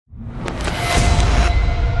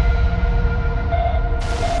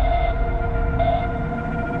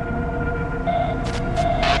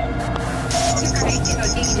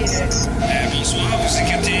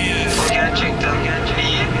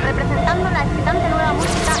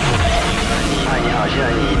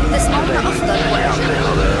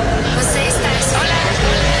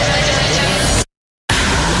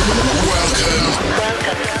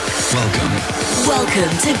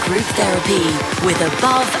group therapy with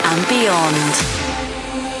Above and Beyond.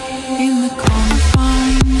 In the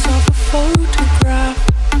confines of a photograph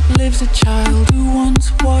lives a child who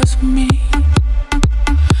once was me.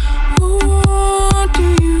 What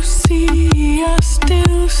do you see? I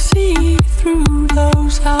still see through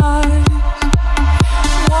those eyes.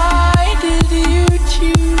 Why did you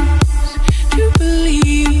choose to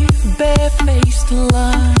believe barefaced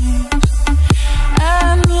lies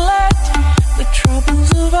and let the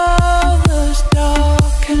troubles of others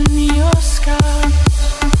darken your skies?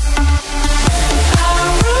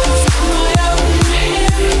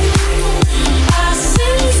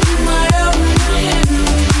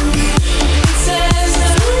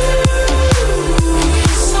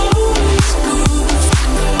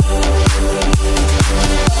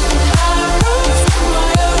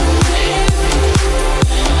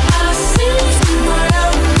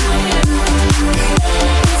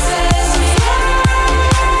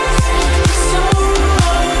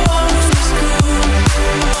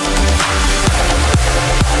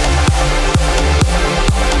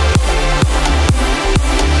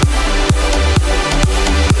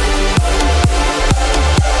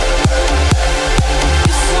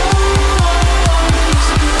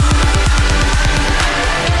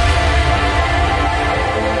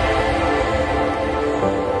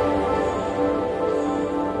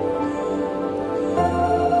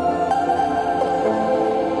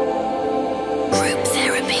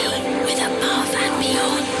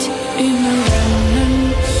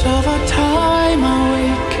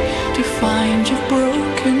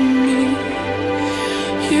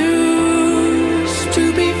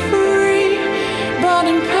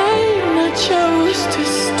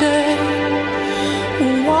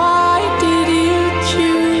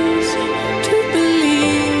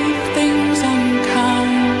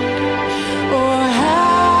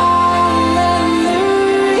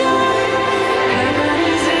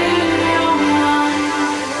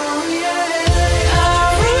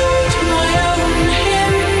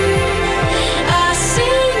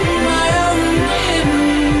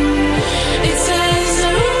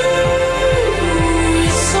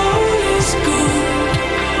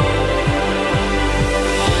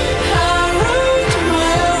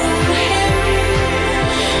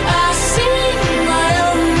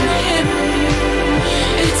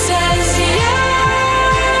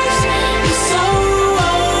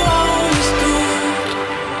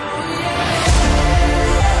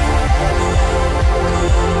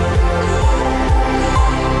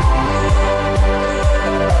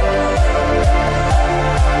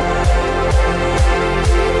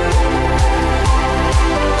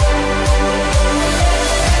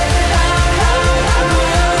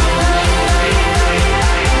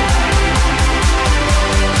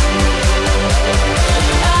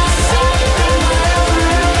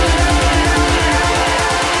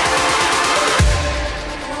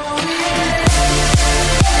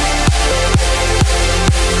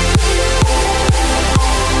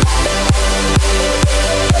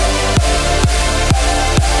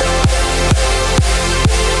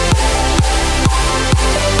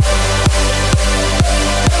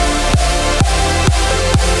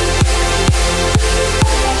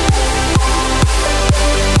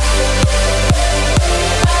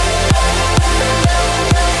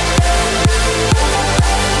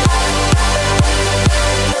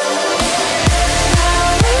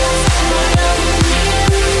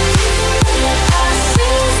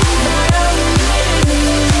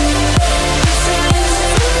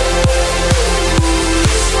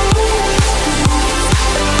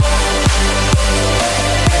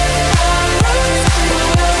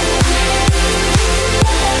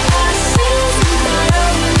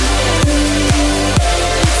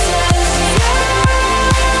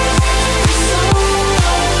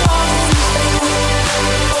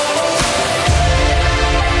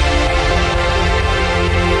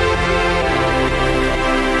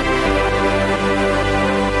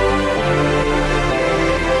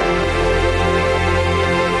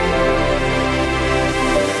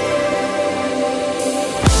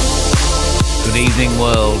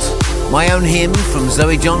 World. My Own Hymn from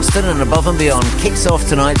Zoe Johnston and Above and Beyond kicks off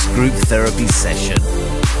tonight's group therapy session.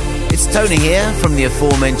 It's Tony here from the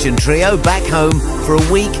aforementioned trio, back home for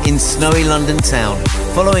a week in snowy London town,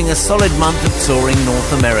 following a solid month of touring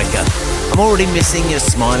North America. I'm already missing your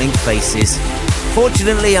smiling faces.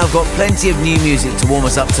 Fortunately, I've got plenty of new music to warm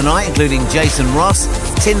us up tonight, including Jason Ross,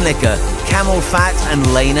 Tinlicker, Camelphat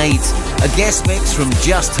and Lane 8, a guest mix from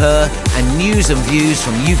Just Her, and news and views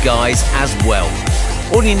from you guys as well.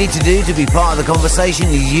 All you need to do to be part of the conversation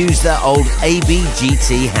is use that old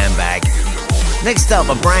ABGT handbag. Next up,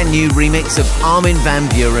 a brand new remix of Armin van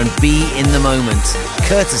Buuren, Be in the Moment,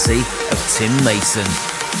 courtesy of Tim Mason.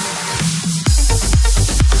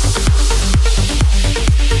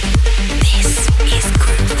 This is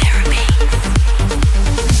Group Therapy.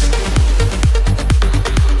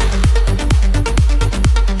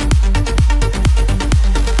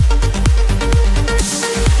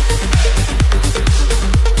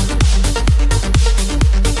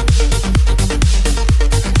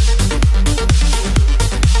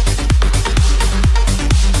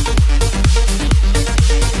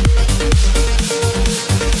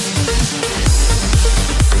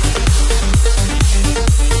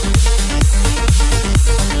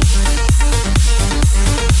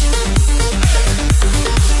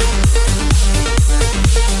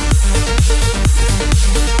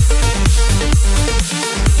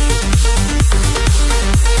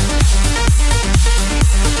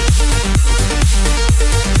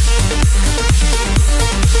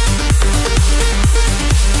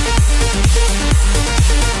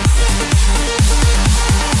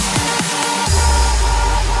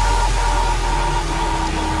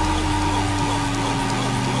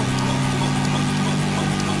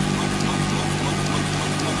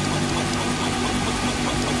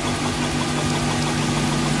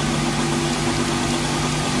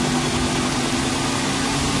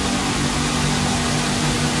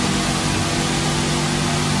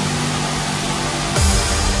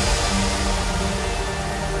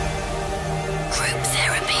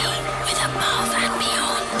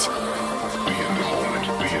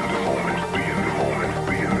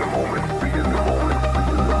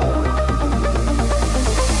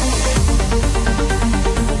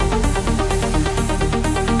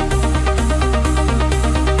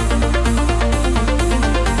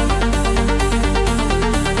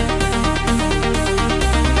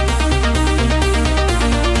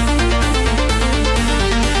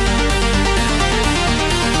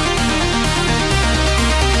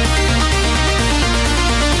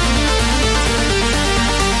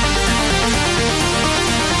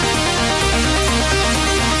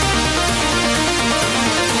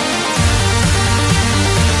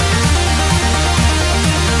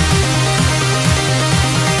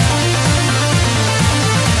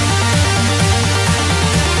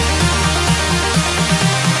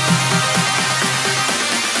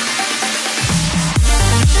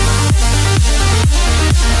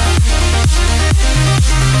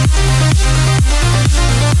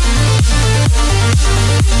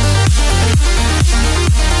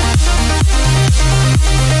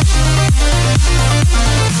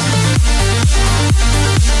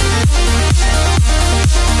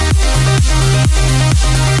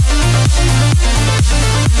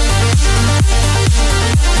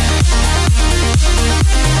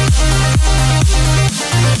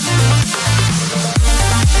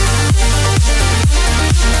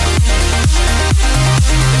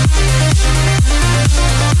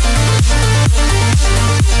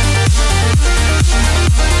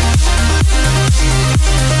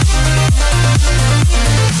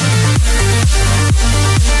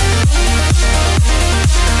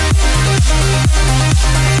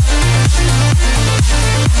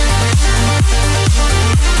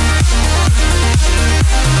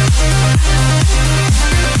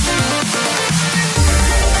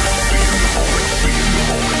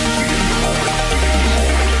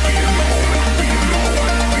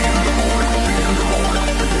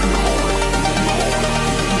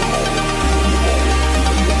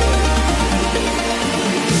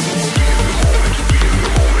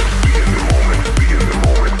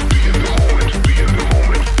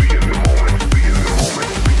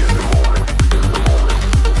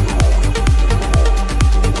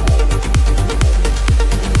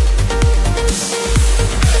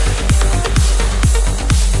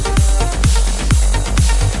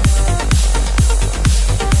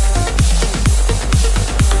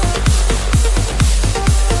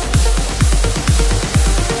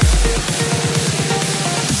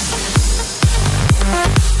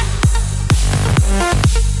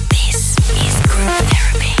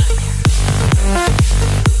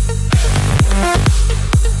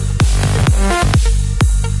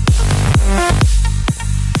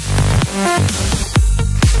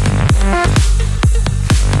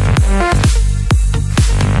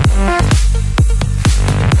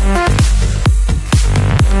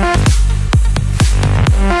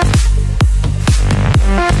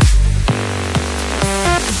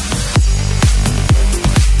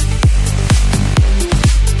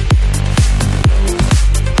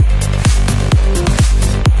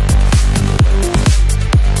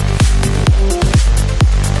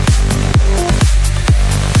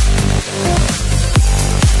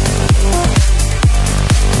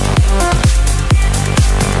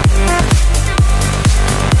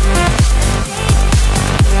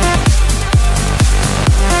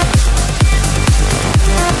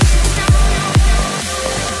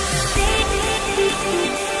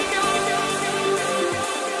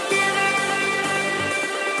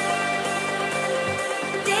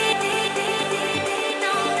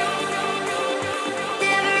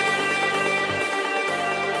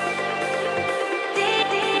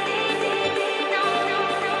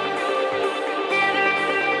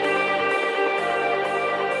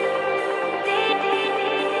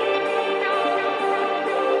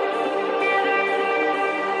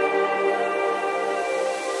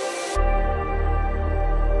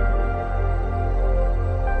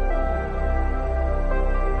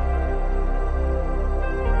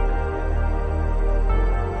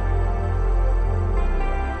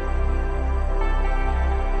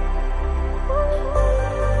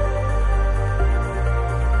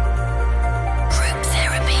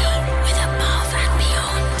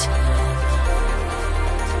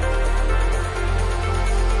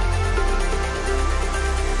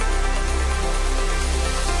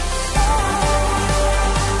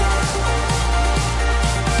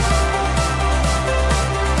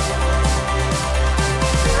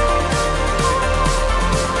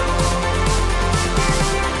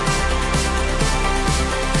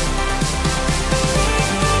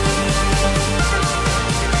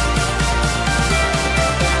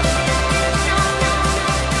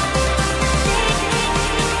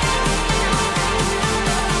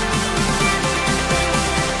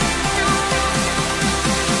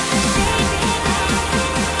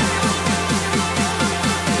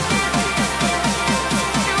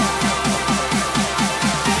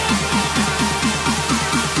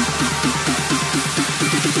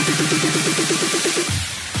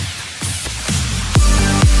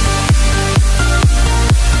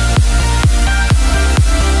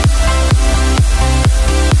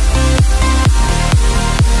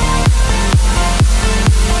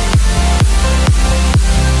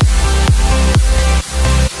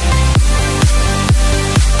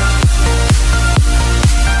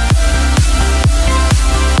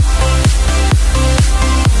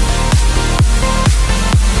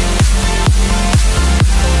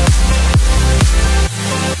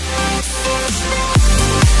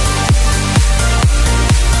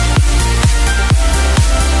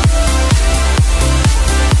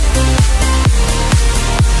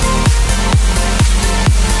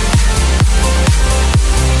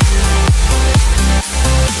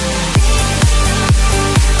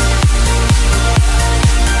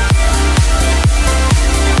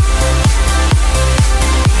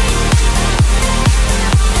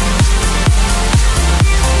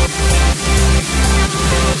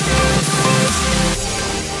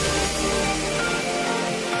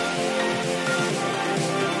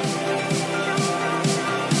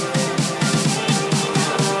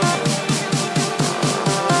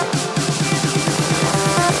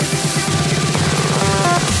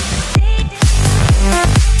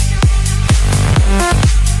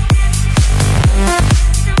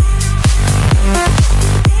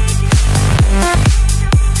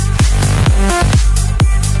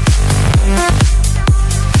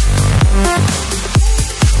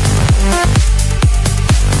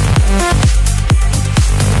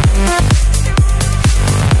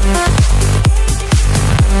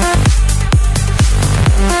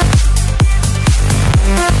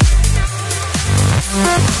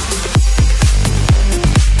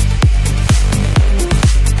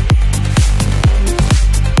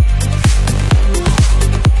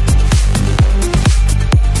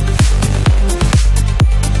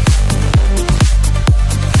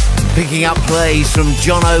 up plays from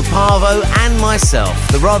Jono Parvo and myself,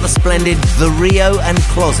 the rather splendid TheRio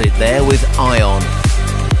Kloset there with Ion.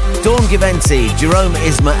 Daun, Giventi, Jerome,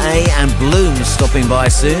 Isma-Ae and Bluum stopping by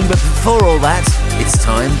soon, but before all that, it's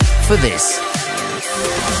time for this.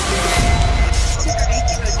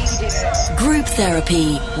 Group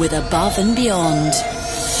therapy with Above and Beyond.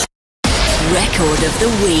 Record of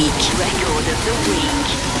the week. Record of the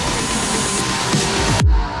week.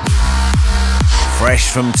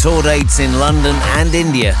 Fresh from tour dates in London and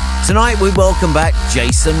India, tonight we welcome back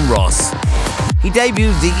Jason Ross. He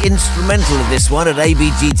debuted the instrumental of this one at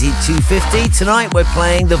ABGT 250. Tonight we're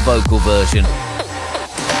playing the vocal version.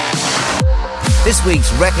 This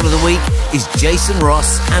week's record of the week is Jason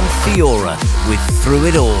Ross and Fiora with Through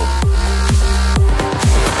It All.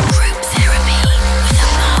 Group therapy with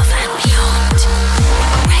Above and Beyond.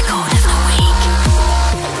 Record of the week.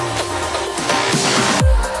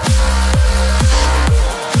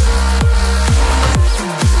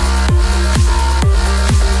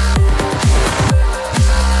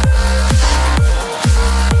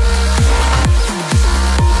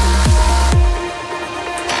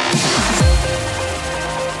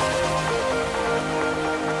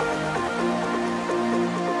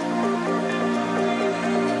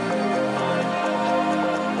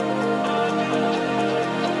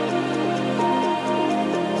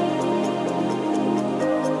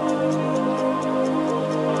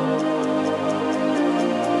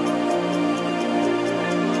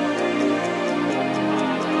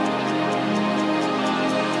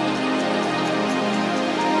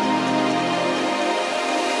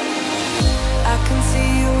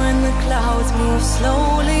 Move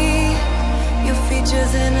slowly, your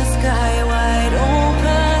features in the sky wide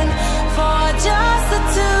open. For just the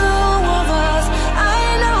two of us, I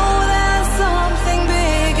know there's something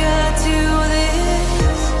bigger to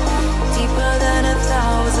this. Deeper than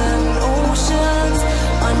 1,000 oceans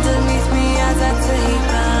underneath me as I take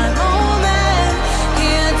my moment.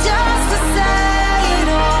 Here just to say it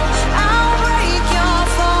all, I'll break your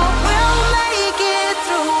fall. We'll make it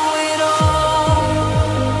through it all.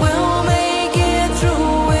 We'll make it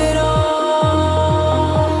through it all.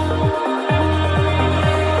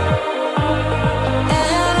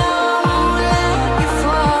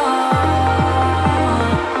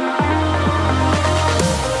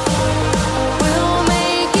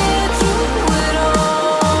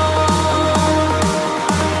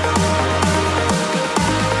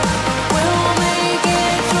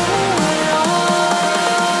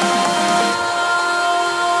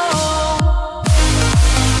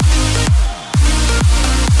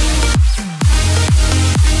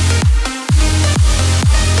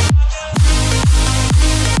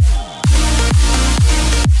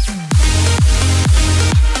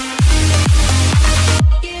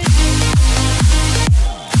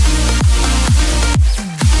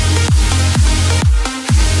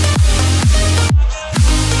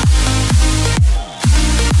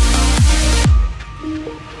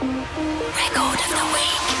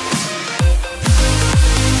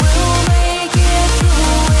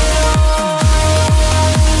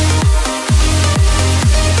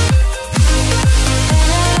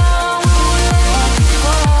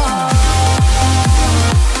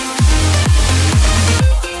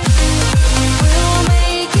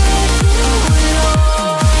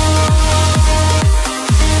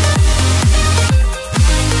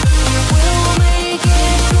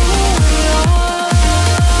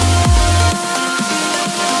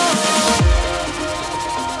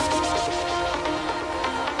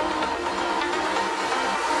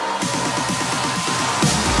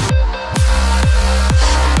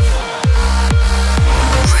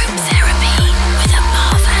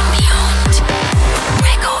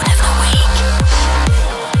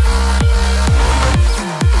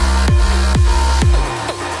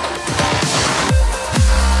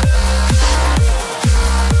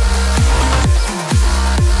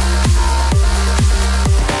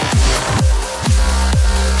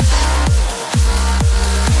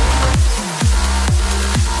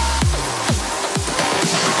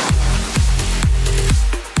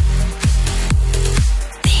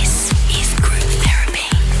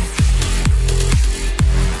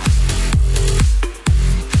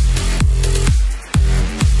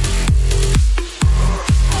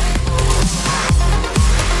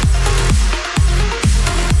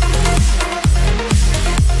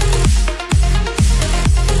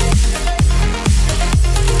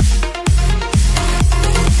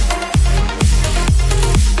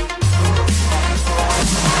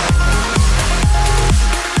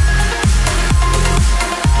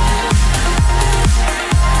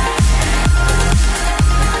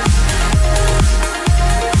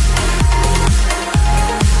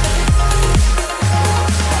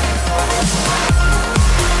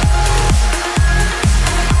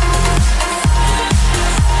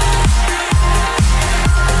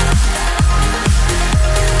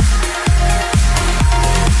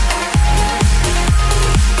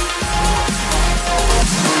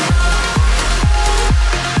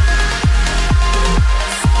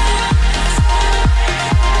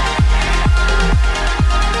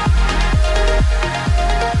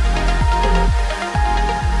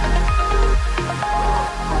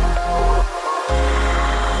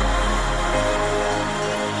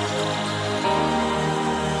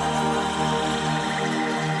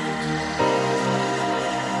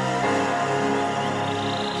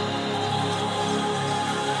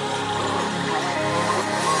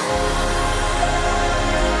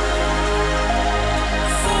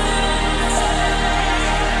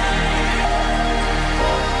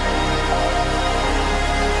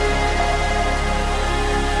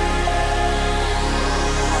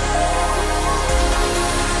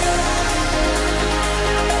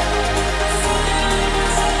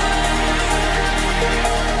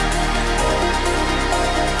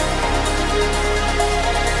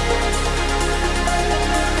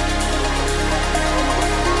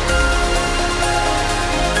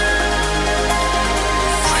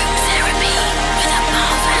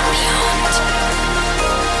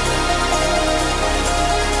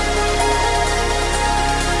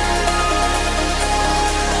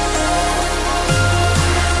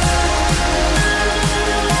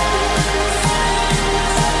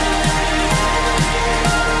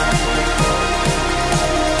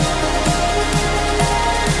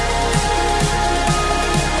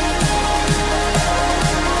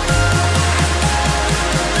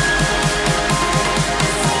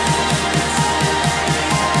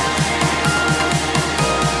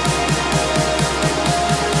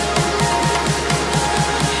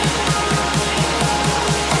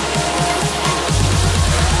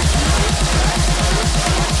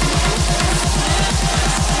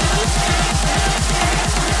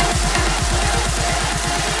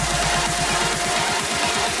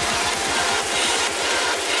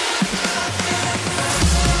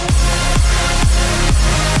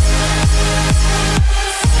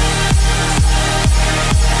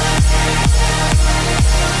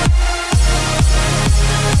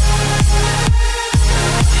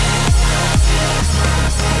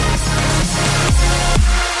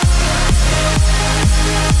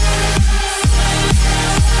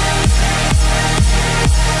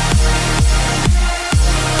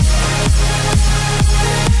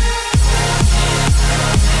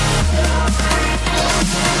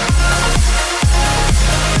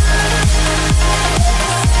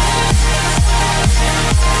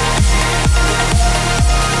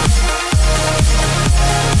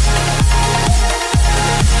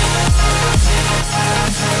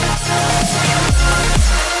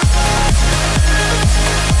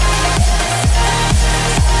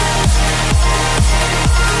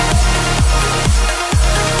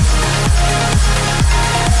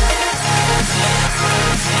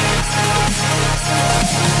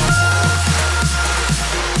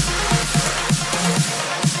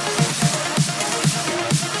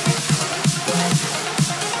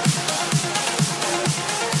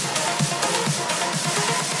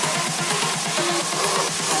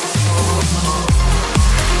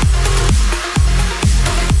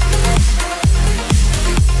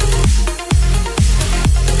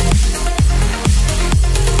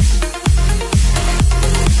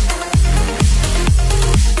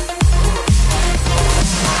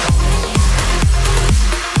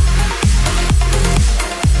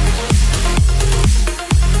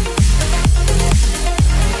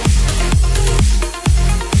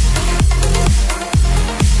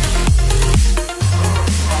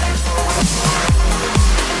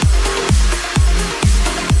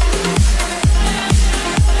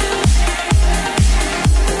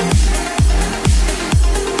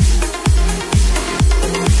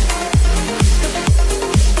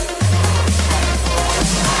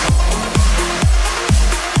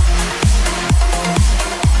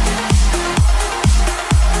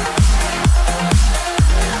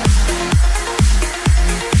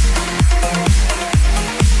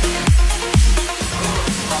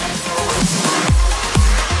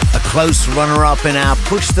 close runner-up in our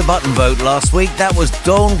push-the-button vote last week, that was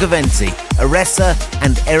Daun Giventi, Aressa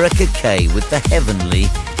and Erika K with the heavenly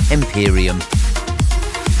Empyrean.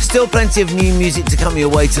 Still plenty of new music to come your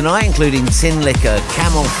way tonight, including Tinlicker,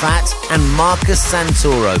 Camelphat and Marcus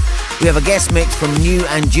Santoro. We have a guest mix from new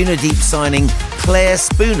Anjunabeats signing Claire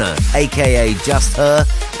Spooner, aka Just Her,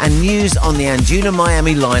 and news on the Anjuna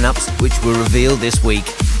Miami lineups, which were revealed this week.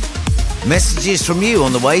 Messages from you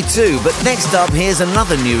on the way too, but next up, here's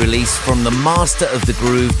another new release from the master of the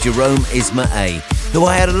groove, Jerome Isma-Ae, who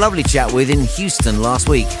I had a lovely chat with in Houston last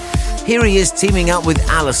week. Here he is teaming up with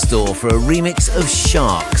Alastor for a remix of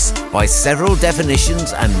Sharks by Several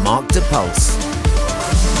Definitions and Marc de Pulse.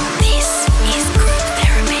 This is Group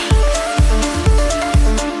Therapy.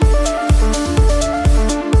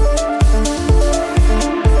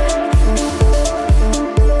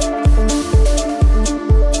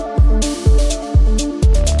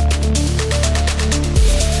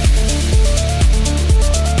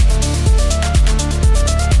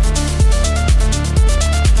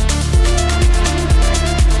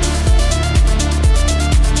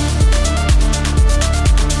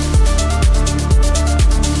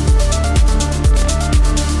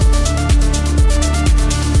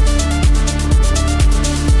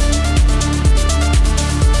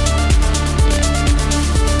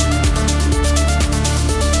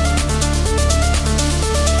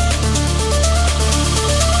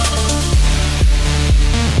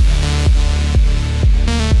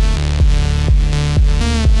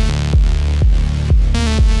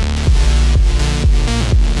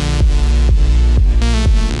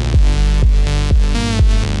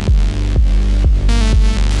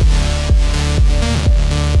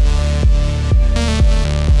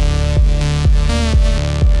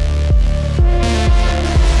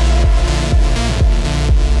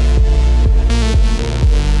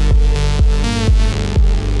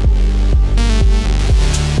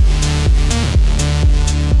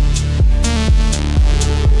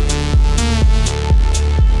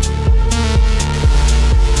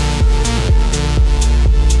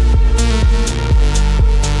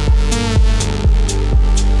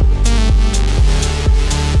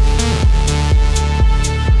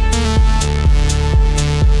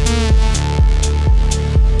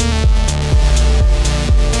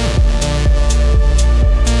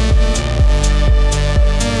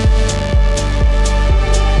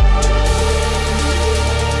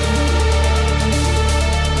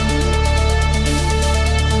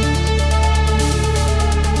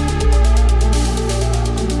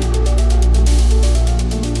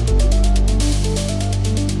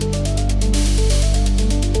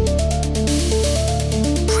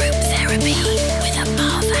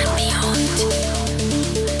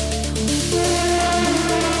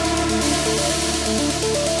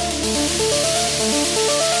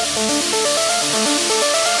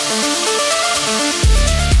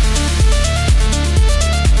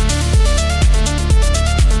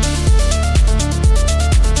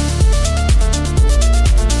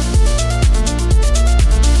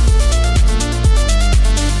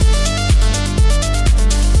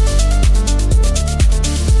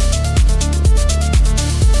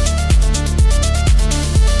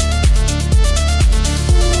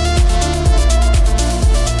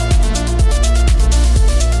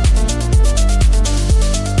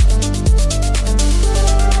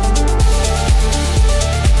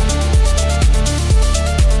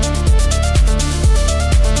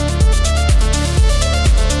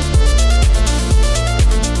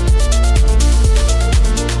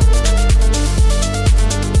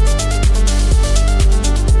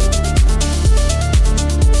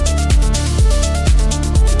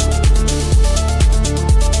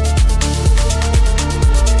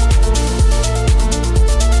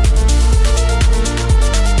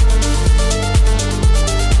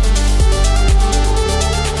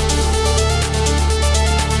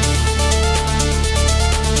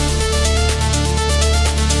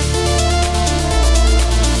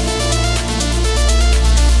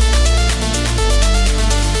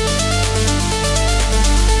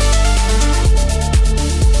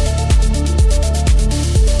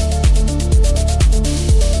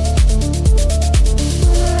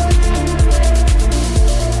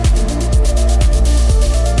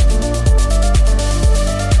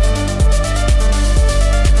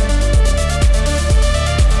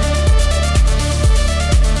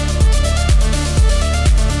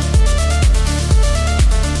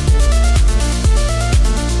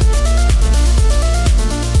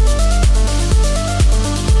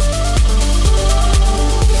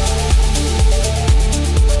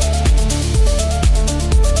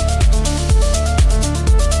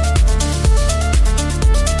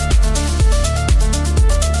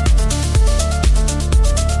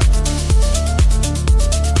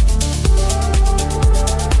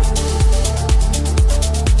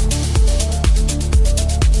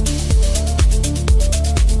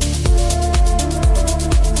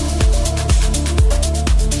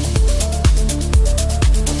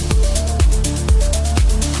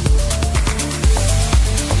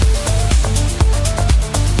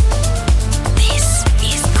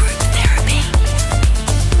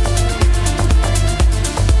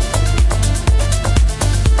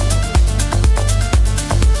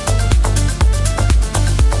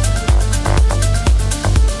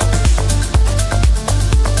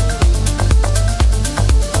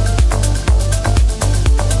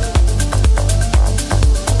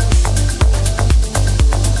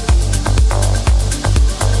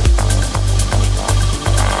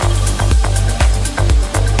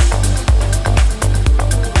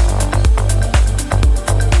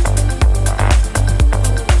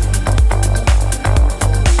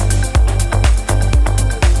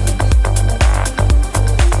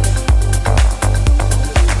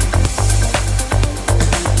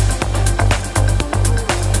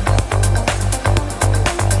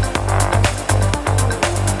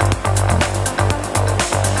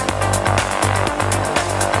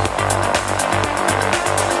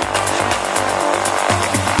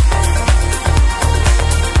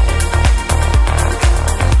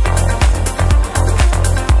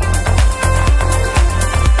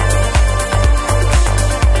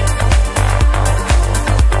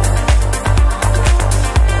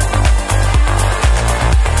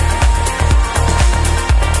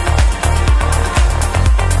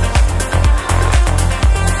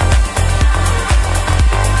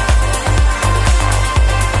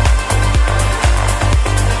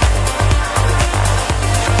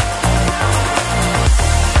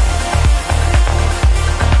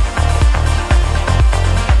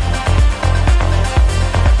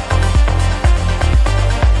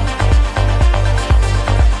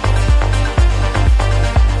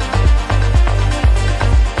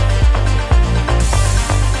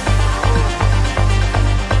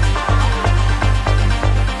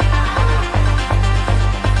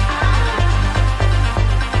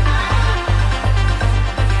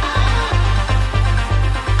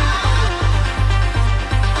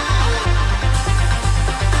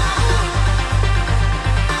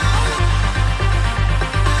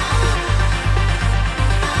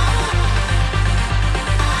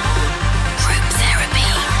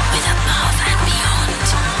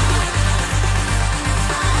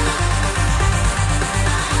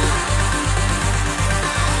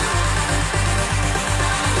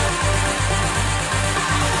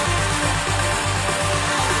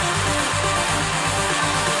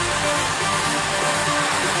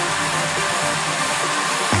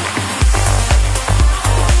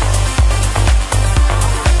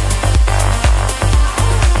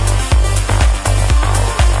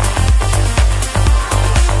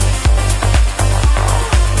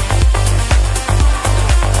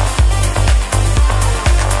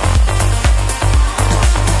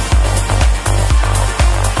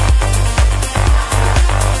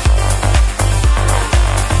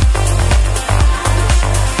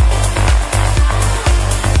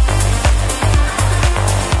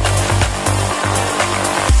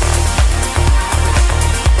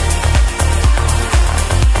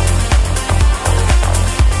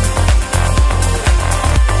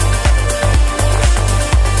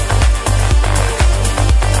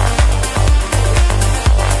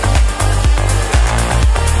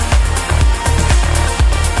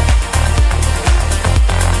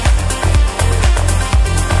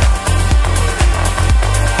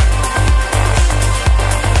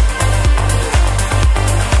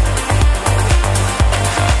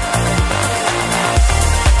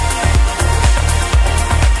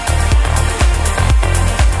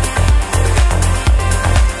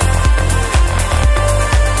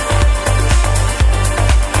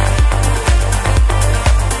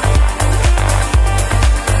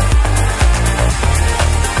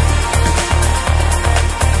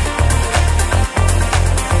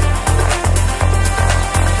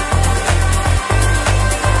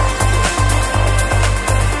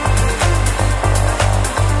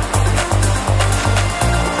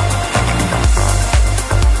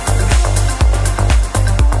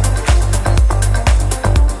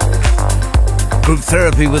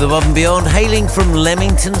 Therapy with Above and Beyond, hailing from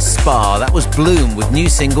Leamington Spa. That was Bluum with new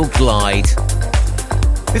single Glide.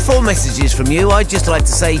 Before messages from you, I'd just like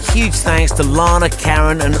to say huge thanks to Lana,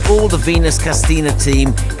 Karen and all the Venus Castina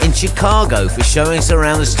team in Chicago for showing us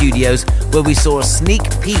around the studios where we saw a sneak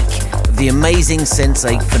peek of the amazing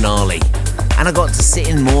Sense8 finale. And I got to sit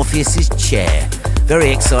in Morpheus's chair.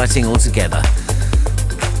 Very exciting altogether.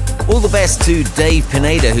 All the best to Dave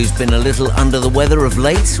Pineda, who's been a little under the weather of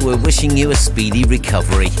late. We're wishing you a speedy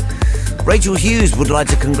recovery. Rachel Hughes would like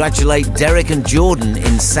to congratulate Derek and Jordan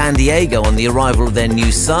in San Diego on the arrival of their new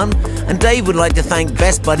son. And Dave would like to thank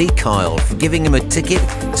best buddy Kyle for giving him a ticket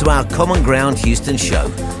to our Common Ground Houston show.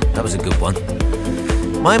 That was a good one.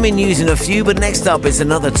 Miami news in a few, but next up is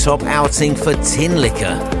another top outing for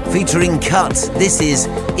Tinlicker, featuring Cut. This is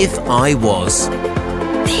If I Was.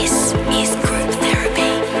 This is group therapy.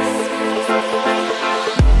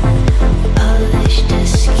 Polish the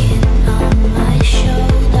skin on my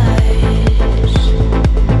shoulders.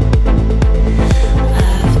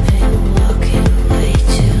 I've been walking way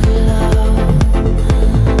too long.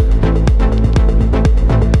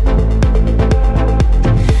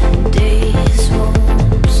 Days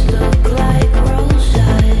won't look like roses. I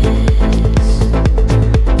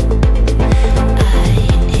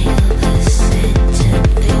inhale the scent and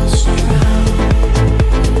feel strong.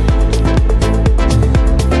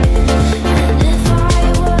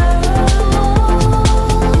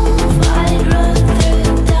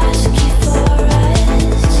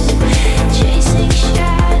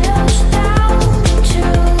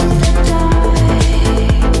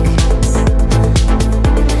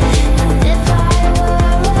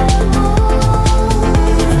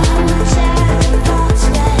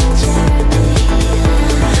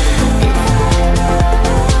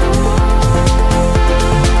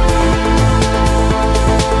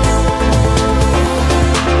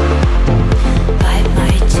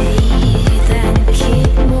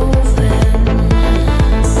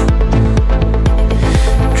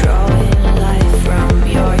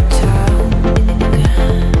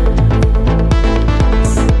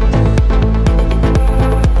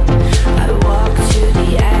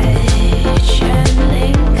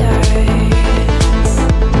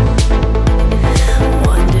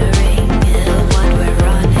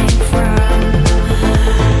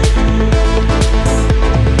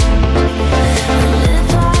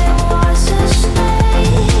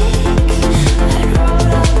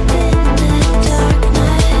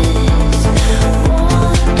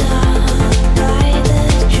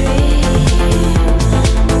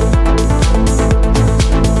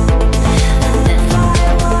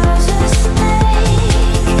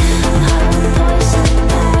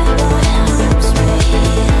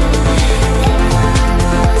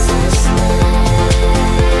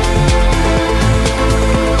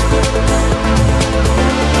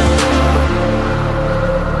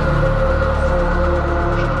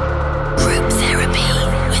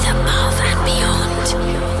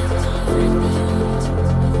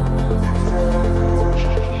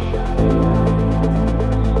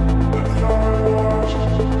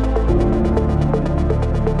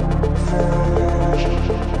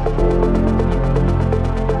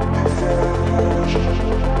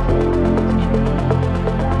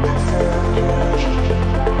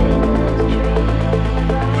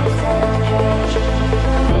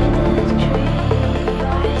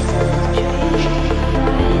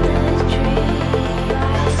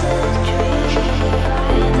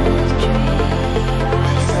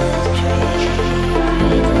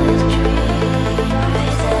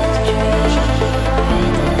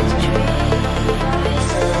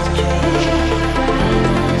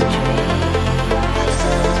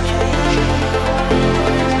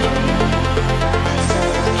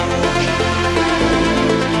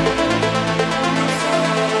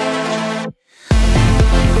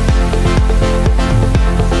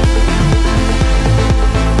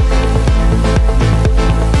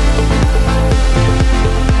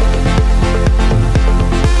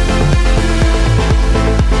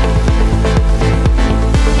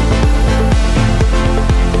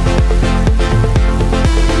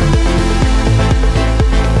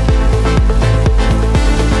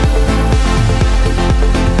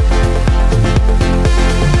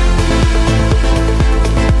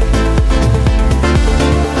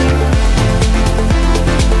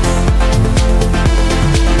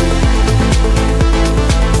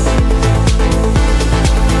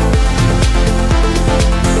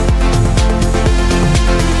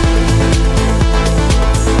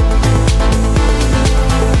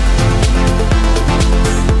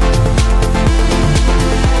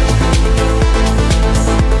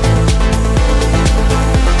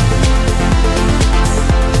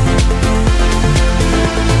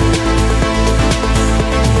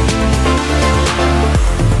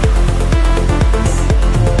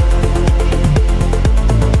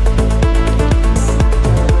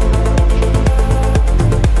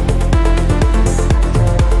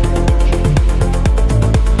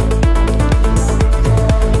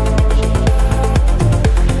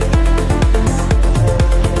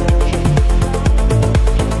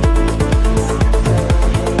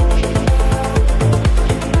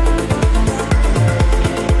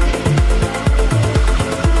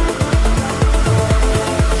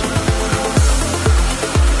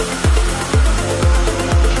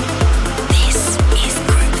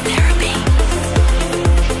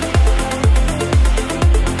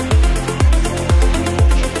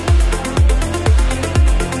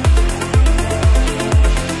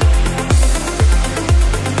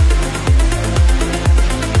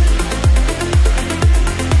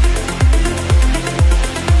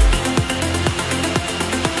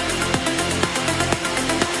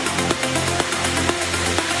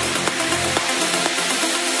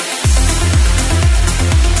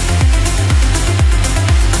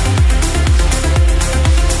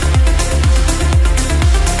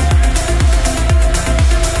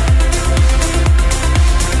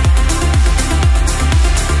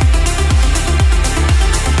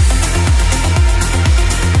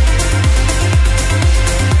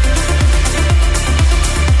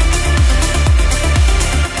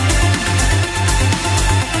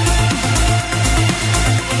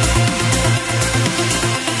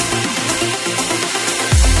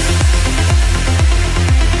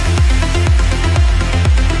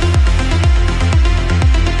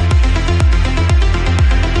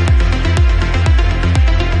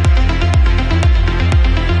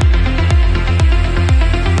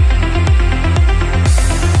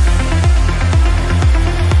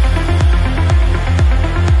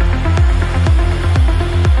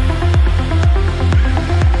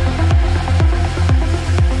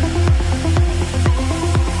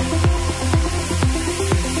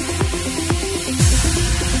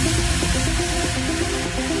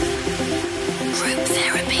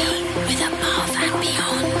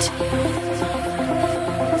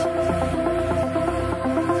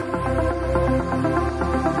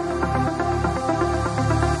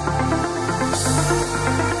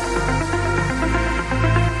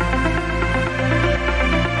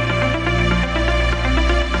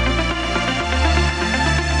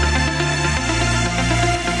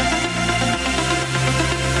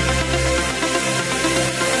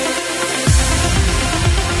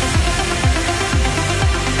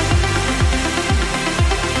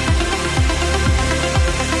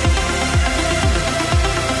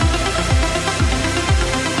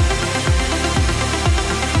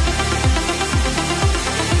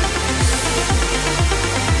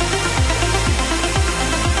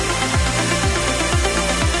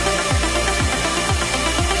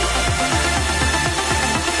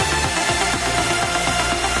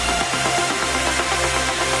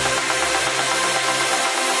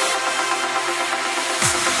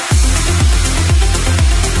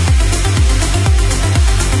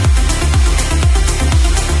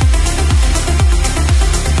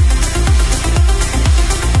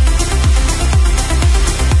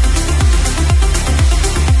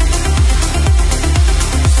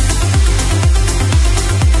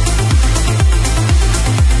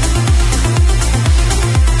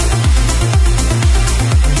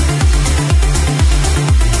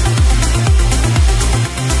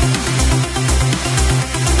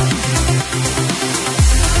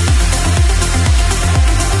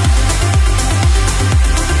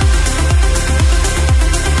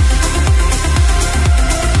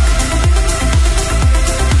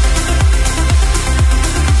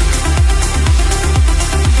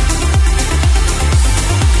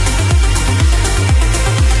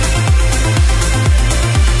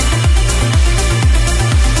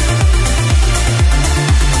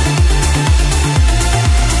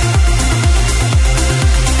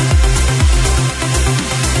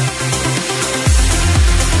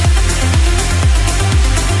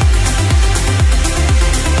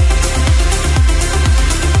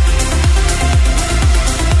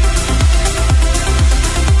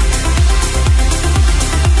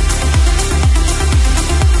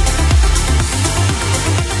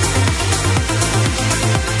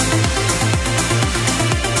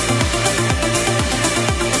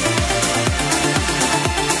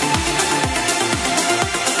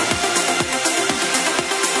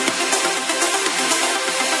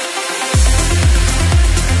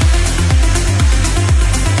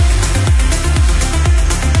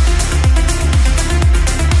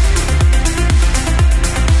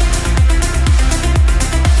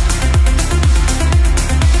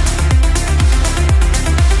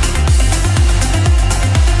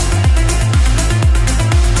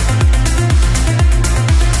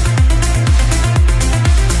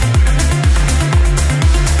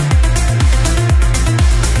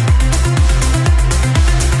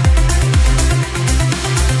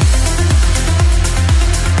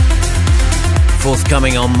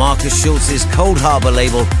 Forthcoming on Marcus Schultz's Coldharbour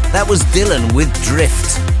label, that was Dylhen with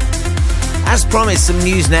Drift. As promised, some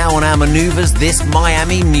news now on our manoeuvres this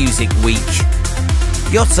Miami Music Week.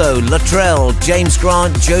 Yotto, Luttrell, James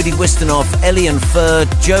Grant, Jodie Wisternoff, Elian Furr,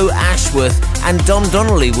 Joe Ashworth and Dom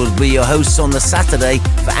Donnelly will be your hosts on the Saturday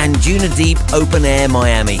for Anjunabeats Open Air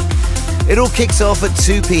Miami. It all kicks off at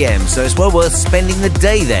 2 p.m, so it's well worth spending the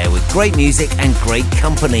day there with great music and great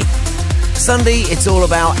company. Sunday, it's all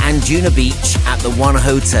about Anjunabeach at the One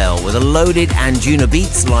Hotel with a loaded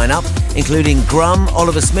Anjunabeats lineup, including Grum,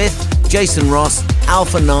 Oliver Smith, Jason Ross,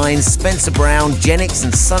 Alpha 9, Spencer Brown, Genix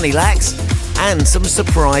and Sunny Lax, and some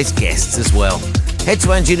surprise guests as well. Head to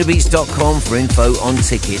Anjunabeats.com for info on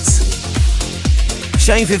tickets.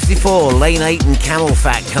 Shane 54, Lane 8 and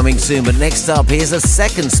Camelphat coming soon, but next up here's a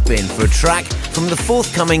second spin for a track from the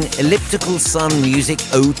forthcoming Elliptical Sun Music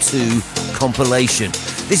 02 compilation.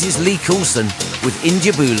 This is Lee Coulson with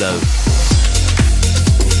Injabulo.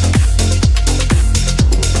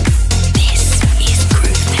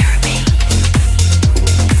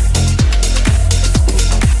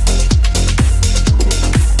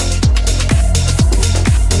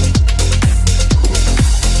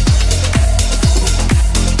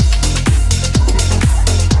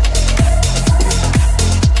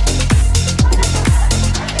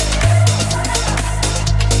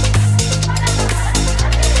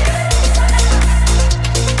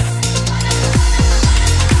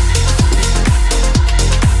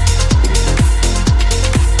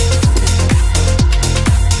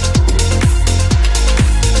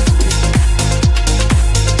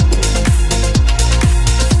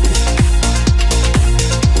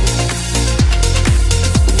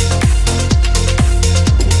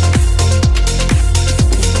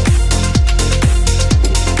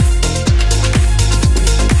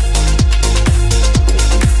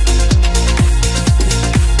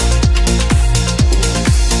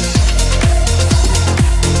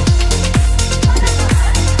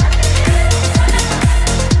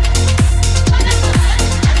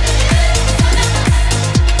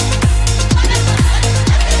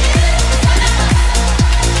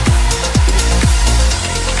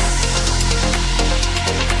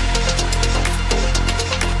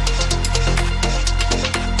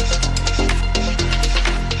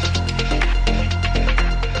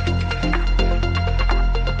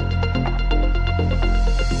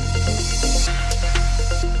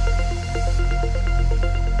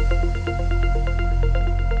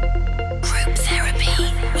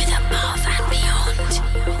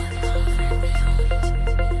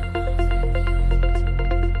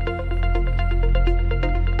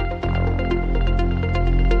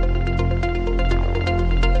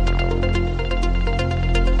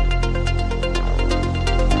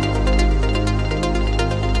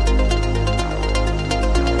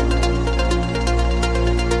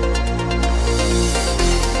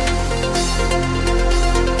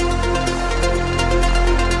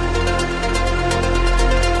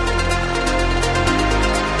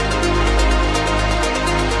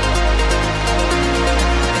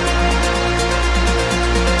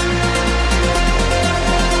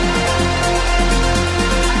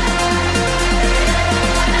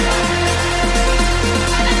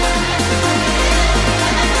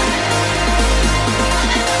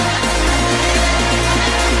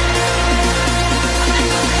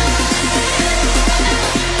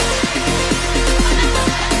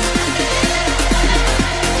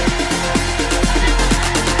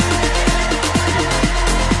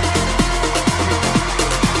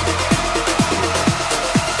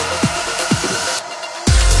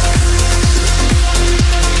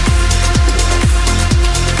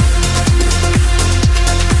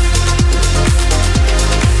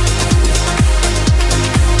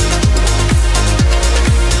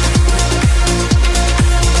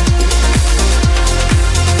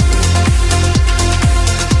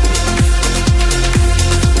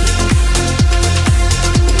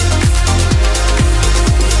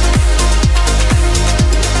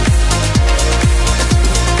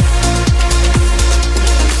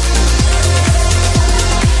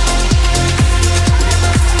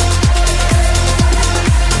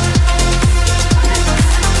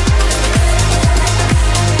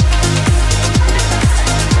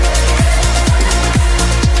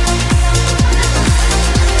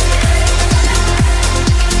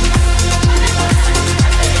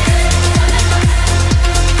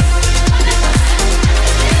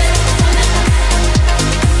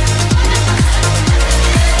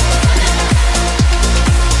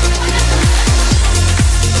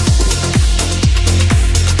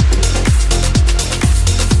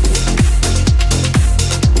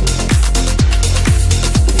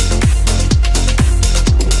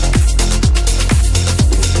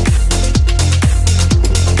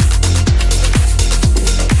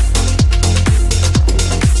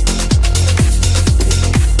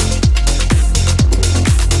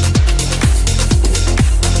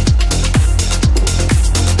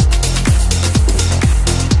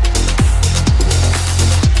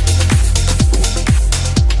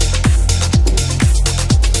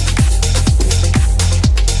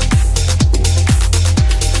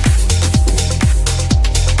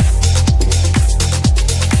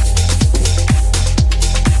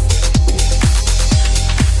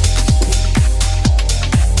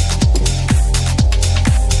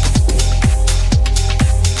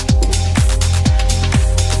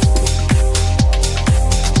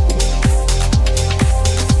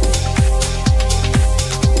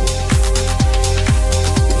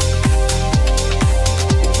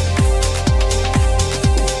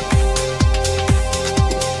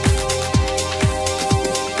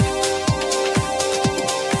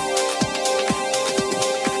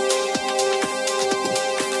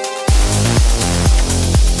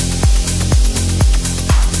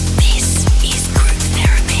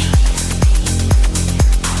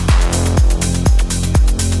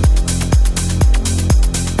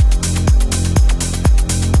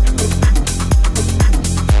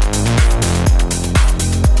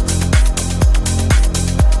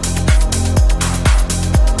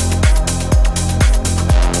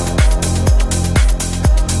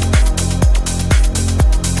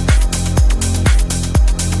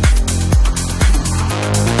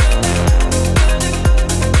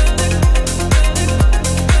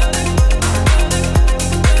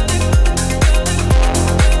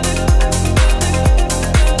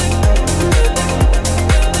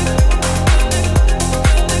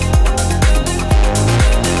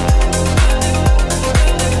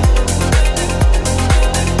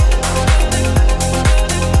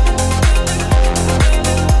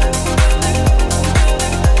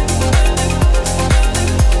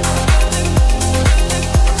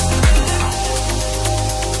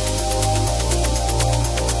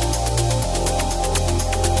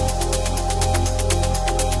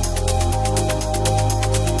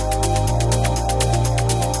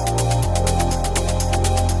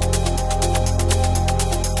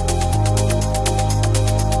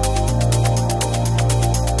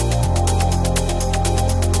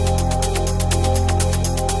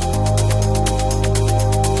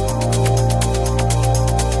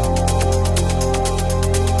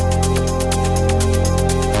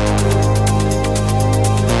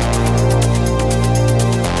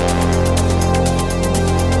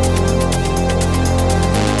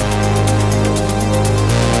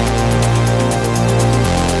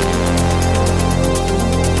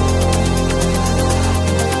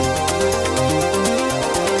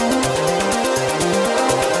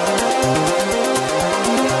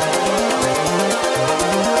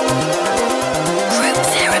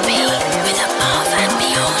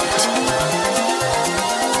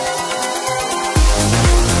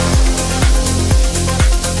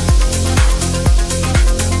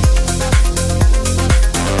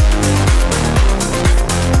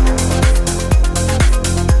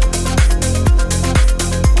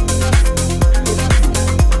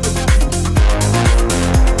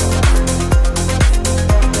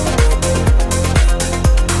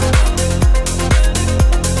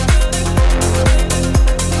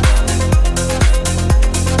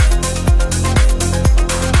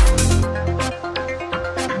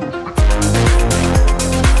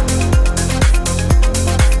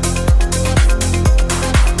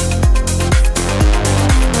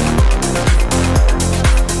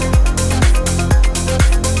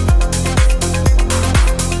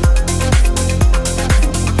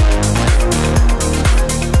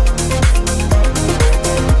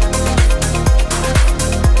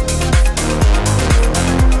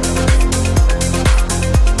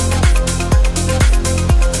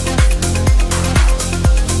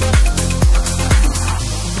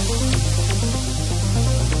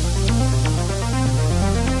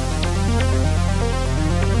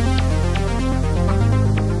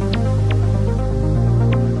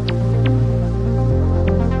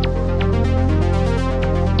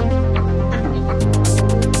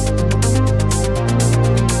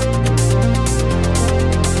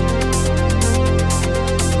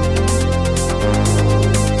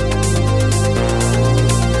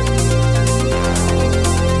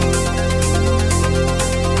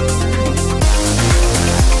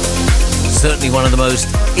 certainly one of the most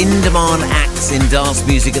in-demand acts in dance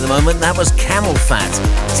music at the moment. That was Camelphat,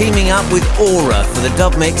 teaming up with Aura for the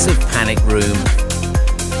dub mix of Panic Room.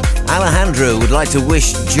 Alejandro would like to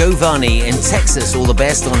wish Giovanni in Texas all the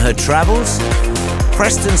best on her travels.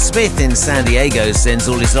 Preston Smith in San Diego sends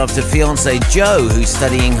all his love to fiancé Joe, who's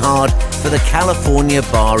studying hard for the California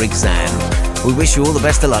bar exam. We wish you all the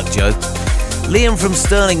best of luck, Joe. Liam from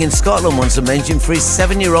Stirling in Scotland wants a mention for his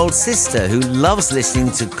 7-year-old sister, who loves listening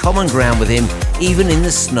to Common Ground with him, even in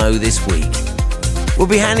the snow this week. We'll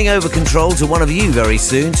be handing over control to one of you very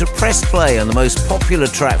soon to press play on the most popular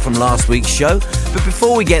track from last week's show. But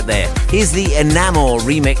before we get there, here's the Enamour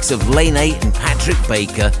remix of Lane 8 and Patrick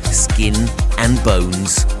Baker, Skin and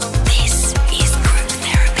Bones. This is Group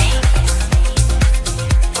Therapy.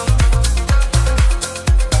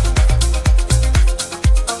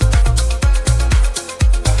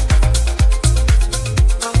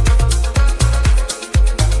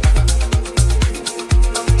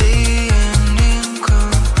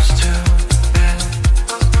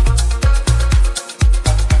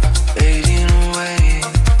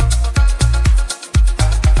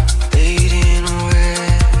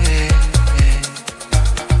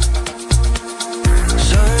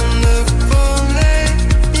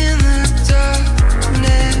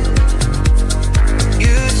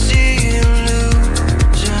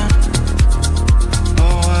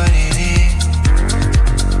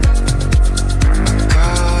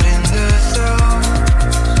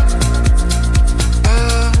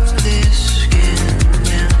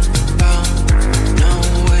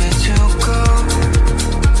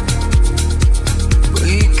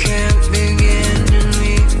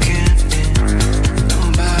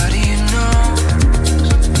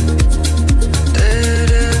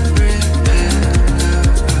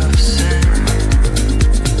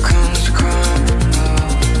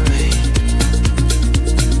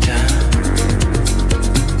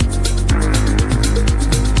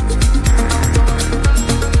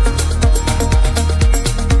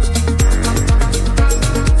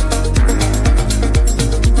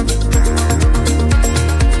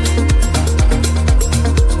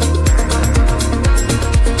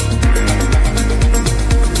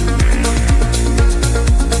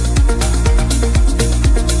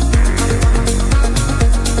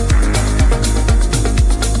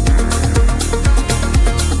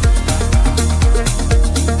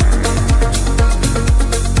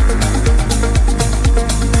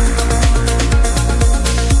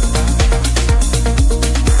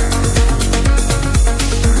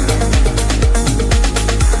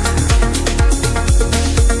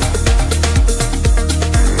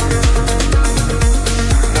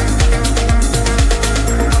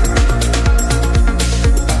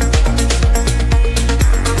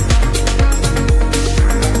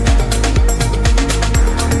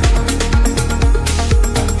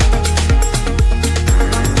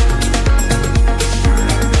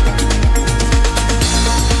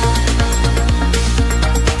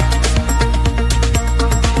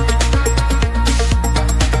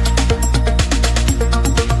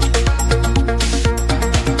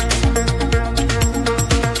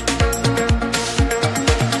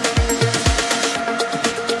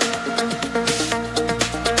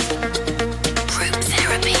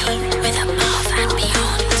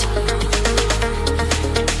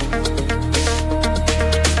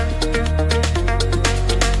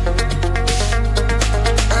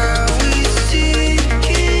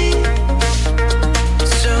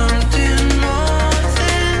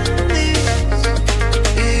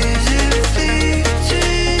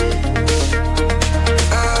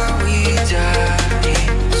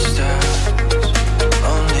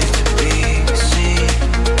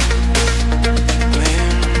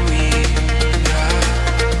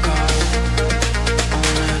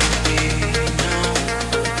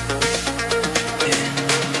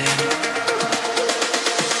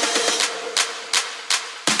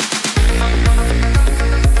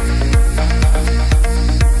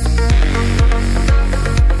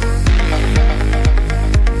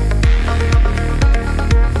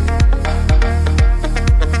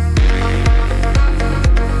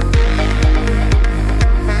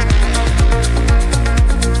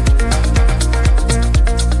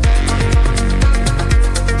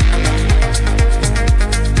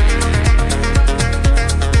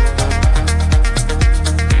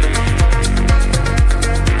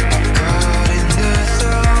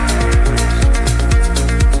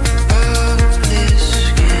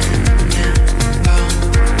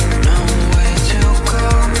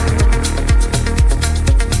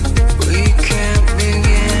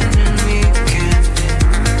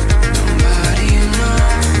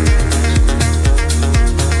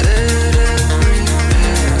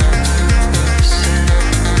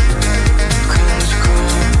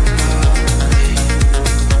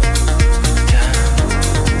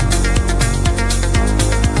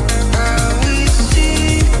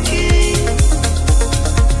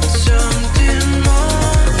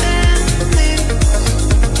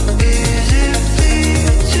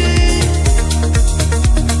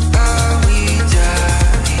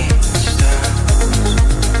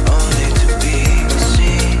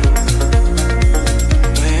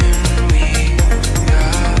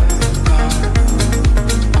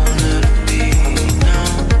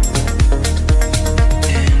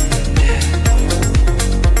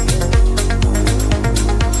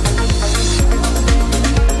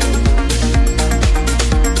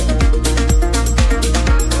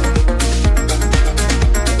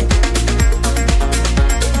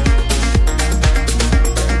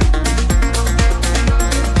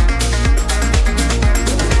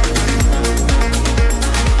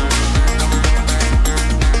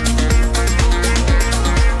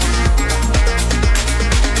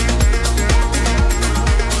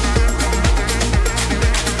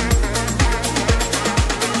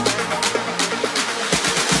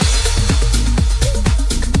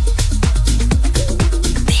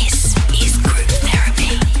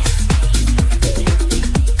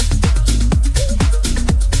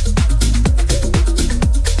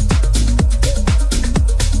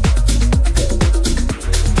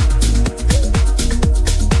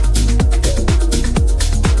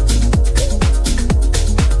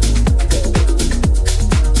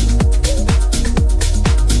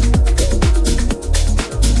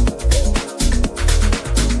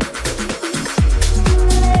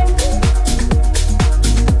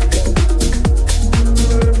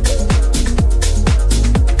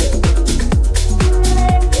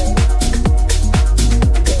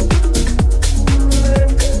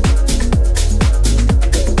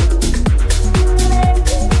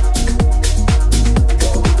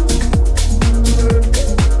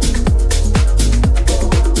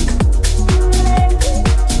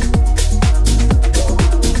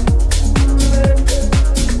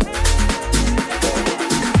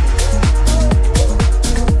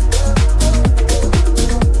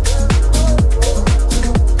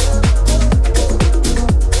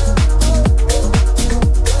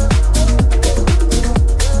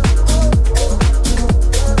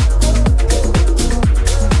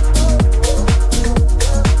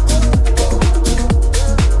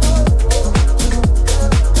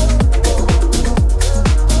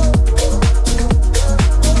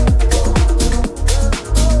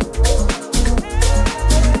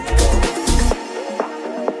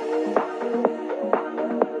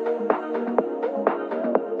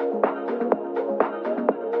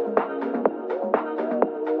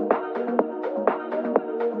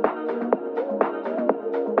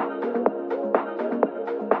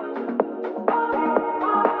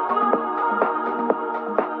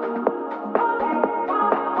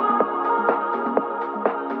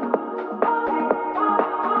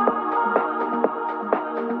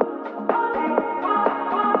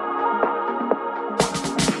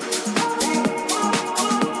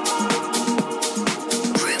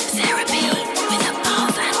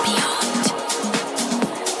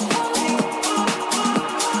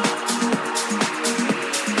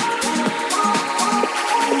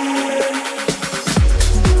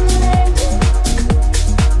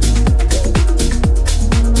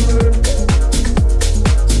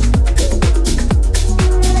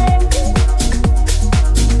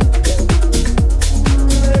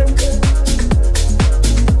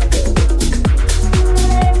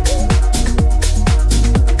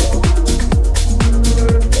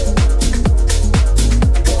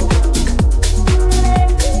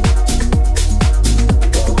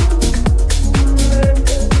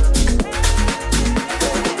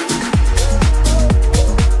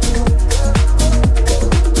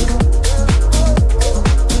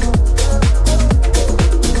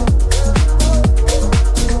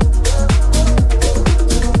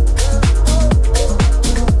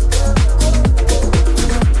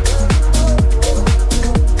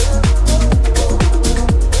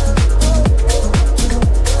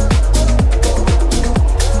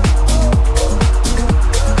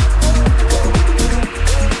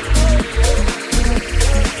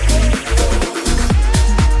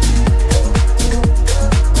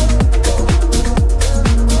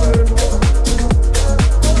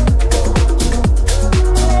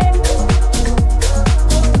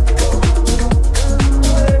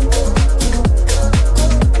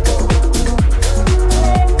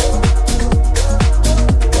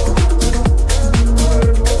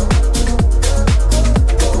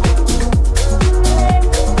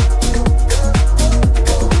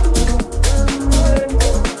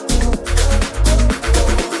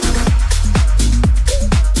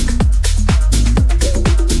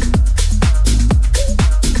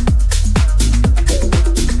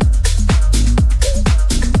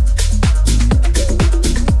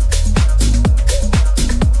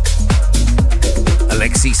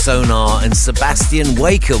 Sonar and Sebastian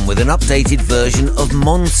Wakeham with an updated version of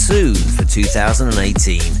Monsoon for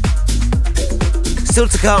 2018. Still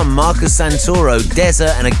to come, Marcus Santoro,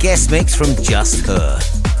 Deza and a guest mix from Just Her.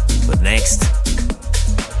 But next...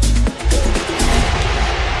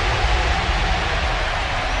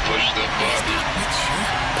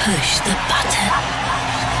 Push the button.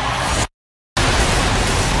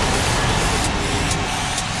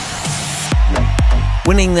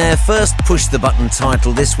 Winning their first Push the Button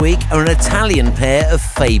title this week are an Italian pair of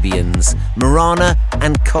Fabians, Marana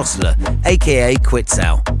and Kosler, aka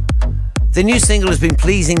Quetzal. The new single has been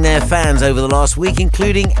pleasing their fans over the last week,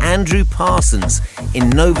 including Andrew Parsons in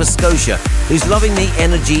Nova Scotia, who's loving the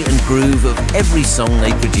energy and groove of every song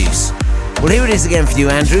they produce. Well, here it is again for you,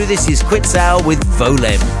 Andrew. This is Quetzal with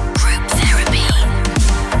Volem. Group therapy.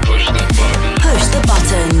 Push the button. Push the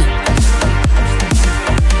button.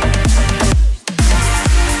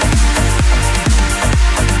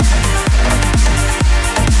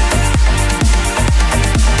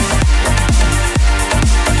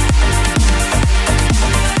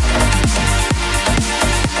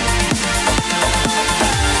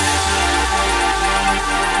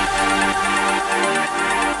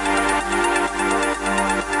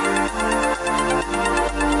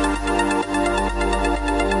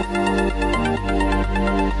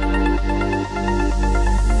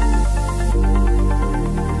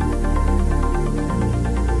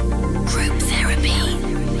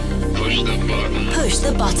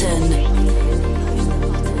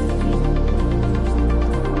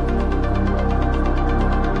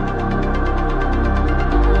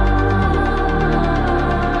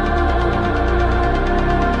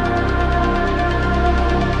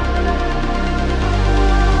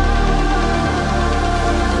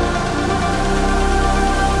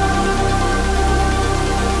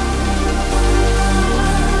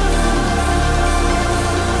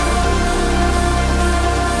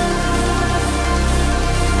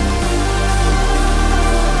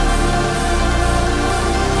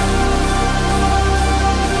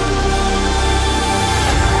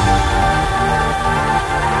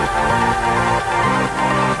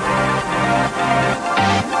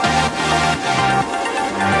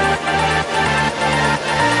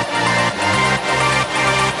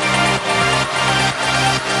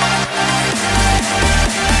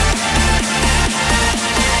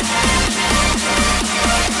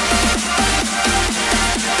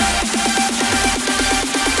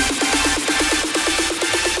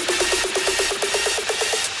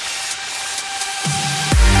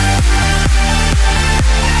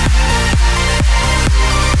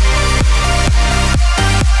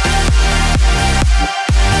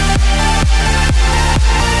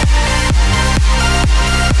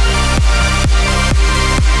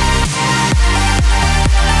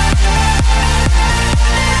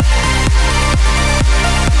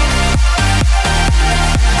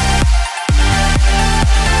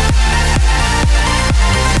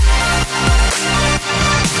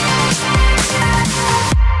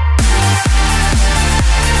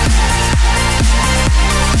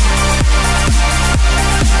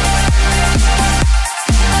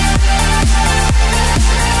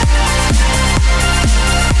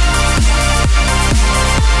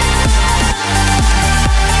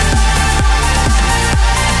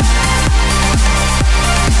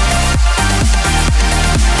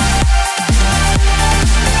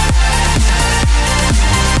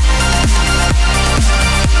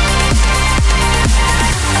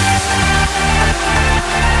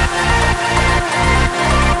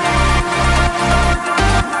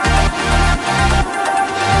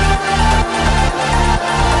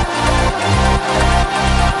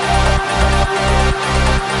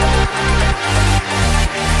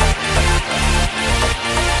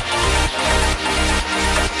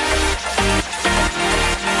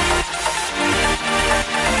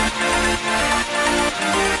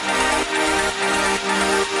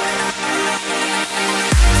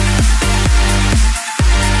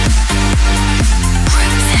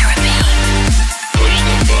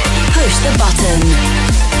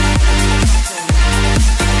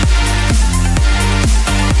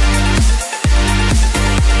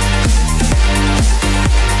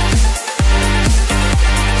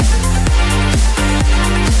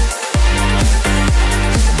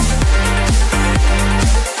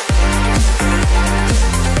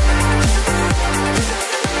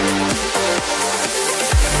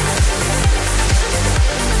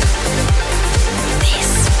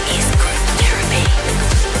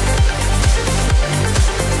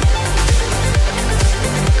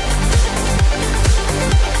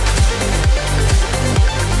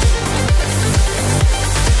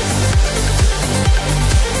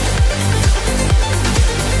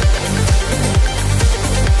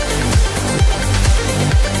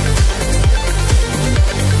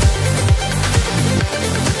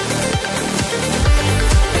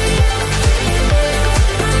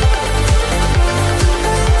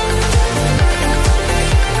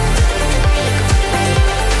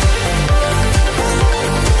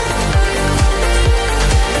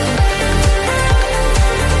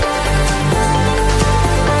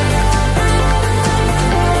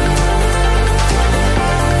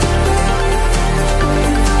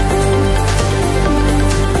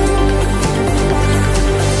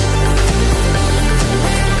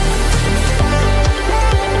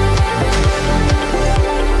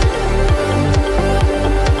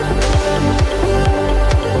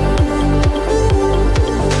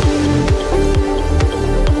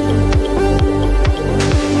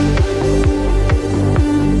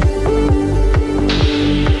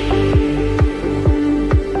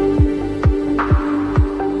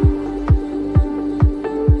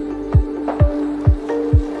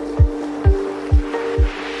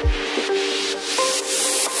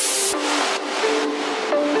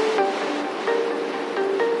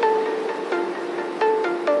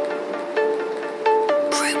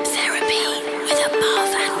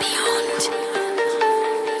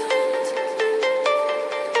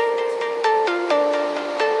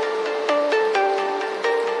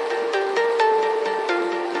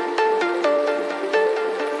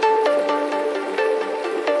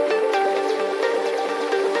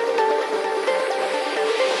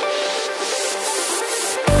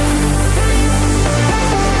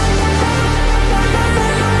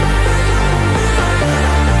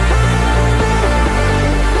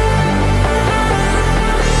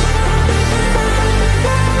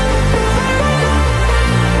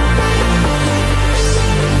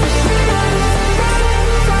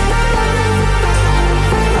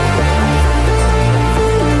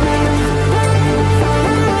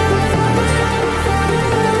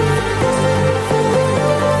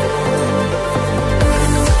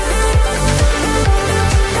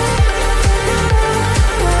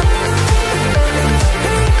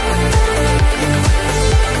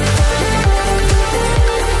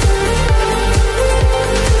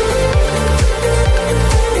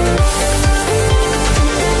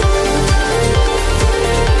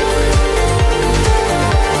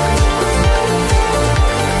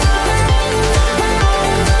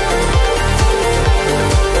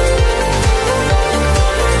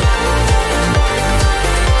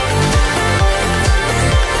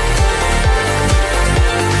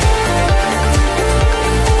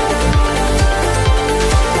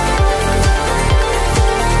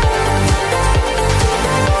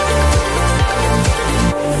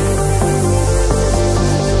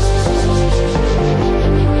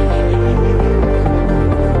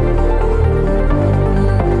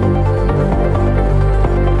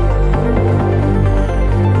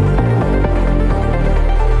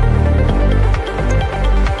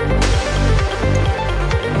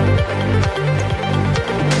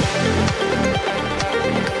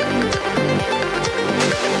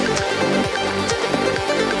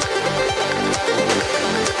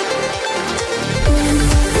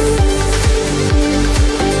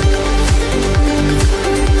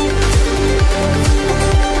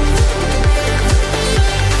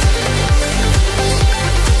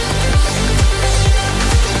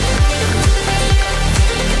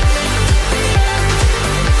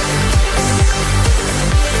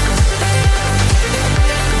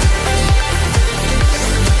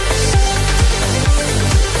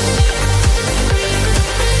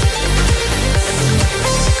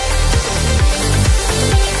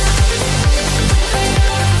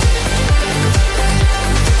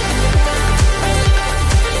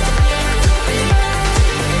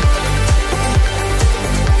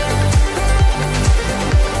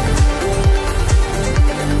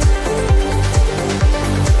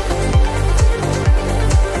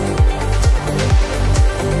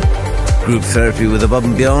 Group therapy with Above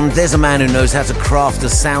and Beyond. There's a man who knows how to craft a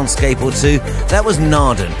soundscape or two. That was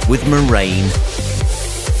Narden with Moraine.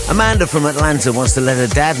 Amanda from Atlanta wants to let her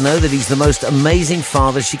dad know that he's the most amazing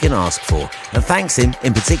father she can ask for, and thanks him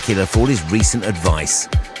in particular for all his recent advice.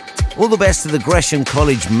 All the best to the Gresham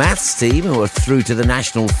College maths team who are through to the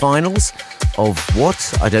national finals. Of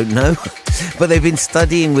what? I don't know. But they've been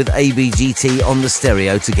studying with ABGT on the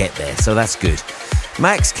stereo to get there, so that's good.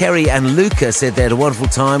 Max, Kerry and Luca said they had a wonderful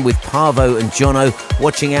time with Parvo and Jono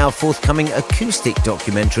watching our forthcoming acoustic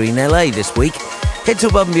documentary in LA this week. Head to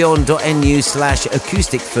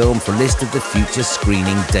aboveandbeyond.nu/acoustic film for a list of the future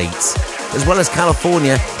screening dates. As well as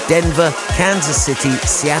California, Denver, Kansas City,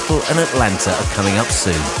 Seattle and Atlanta are coming up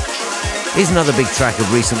soon. Here's another big track of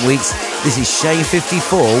recent weeks. This is Shane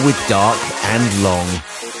 54 with Dark and Long.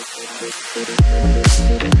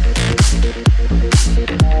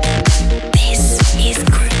 This is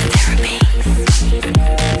group therapy.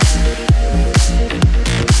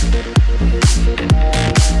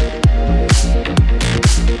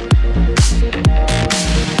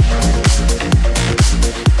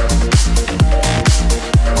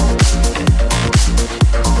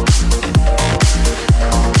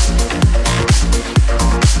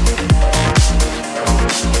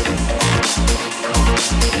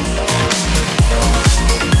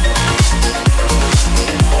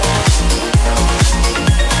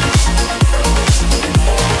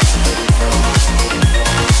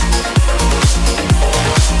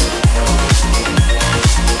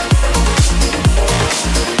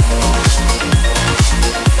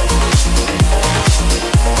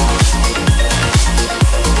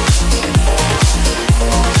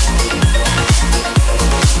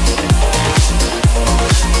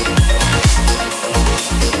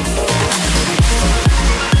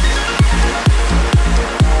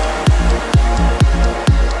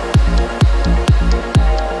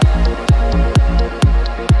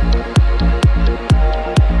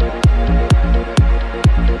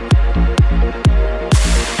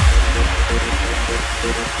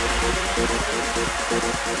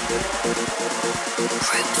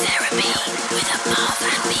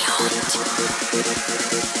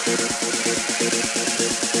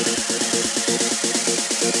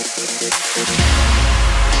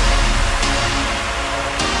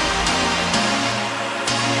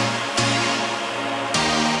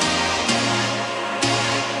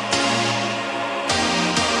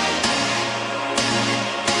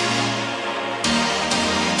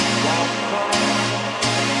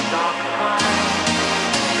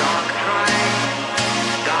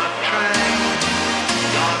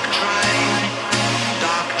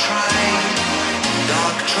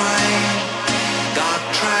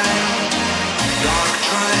 Dark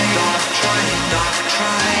train,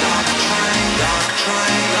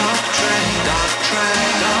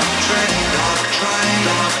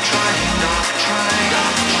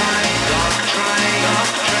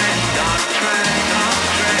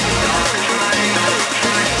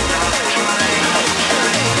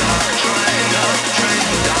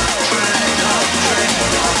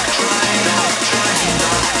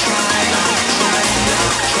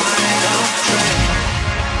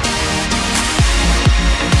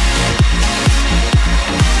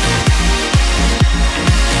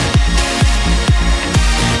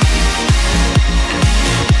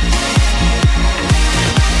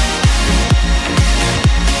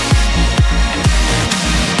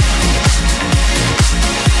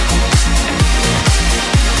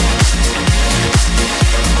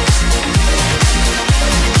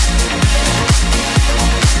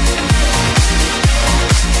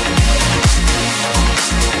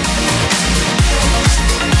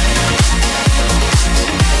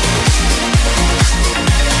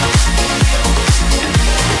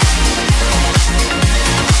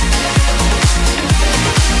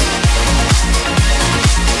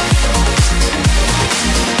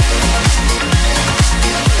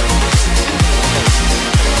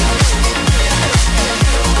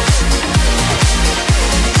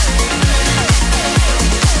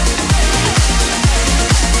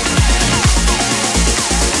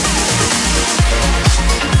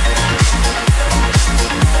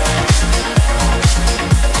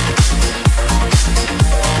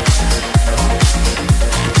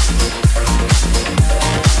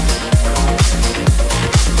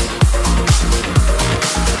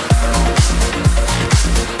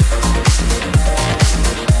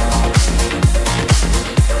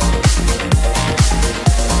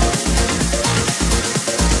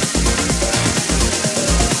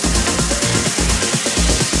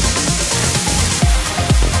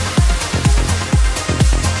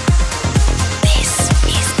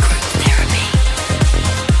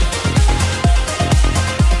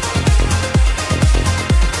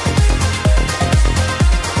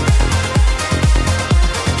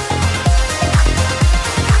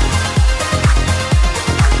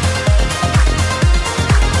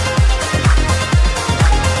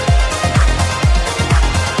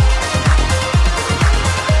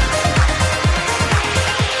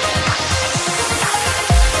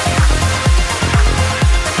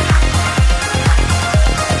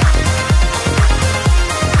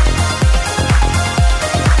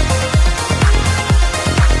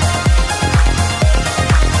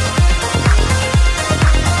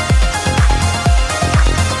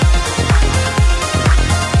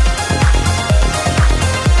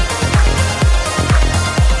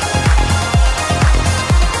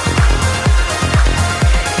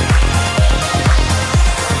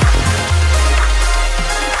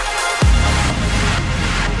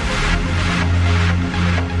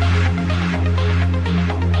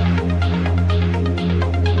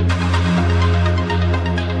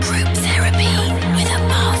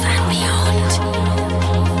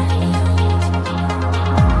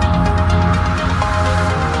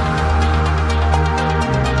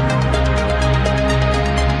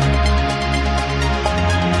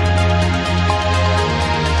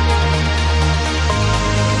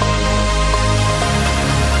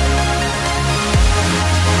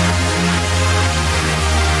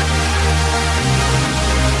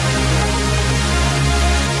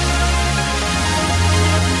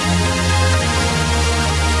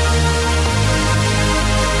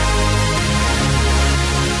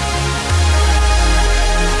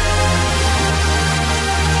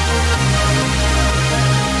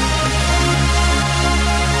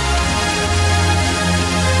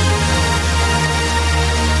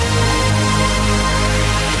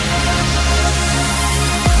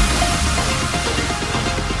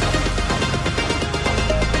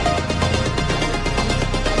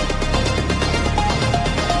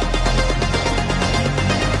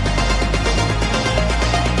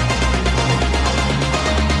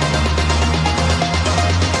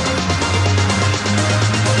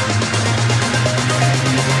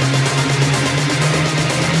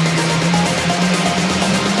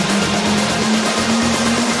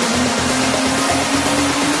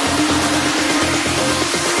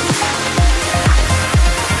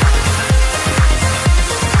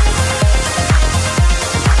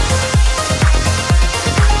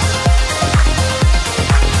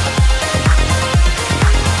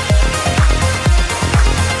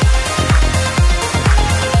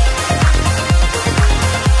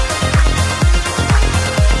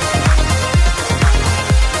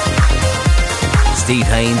 Steve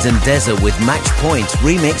Haynes and Deza with Match Point,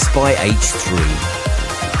 remixed by H3.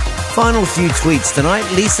 Final few tweets tonight.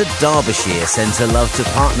 Lisa Derbyshire sends her love to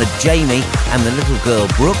partner Jamie and the little girl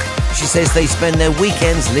Brooke. She says they spend their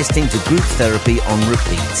weekends listening to group therapy on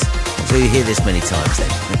repeat. So you hear this many times then.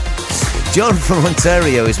 John from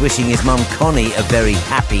Ontario is wishing his mum Connie a very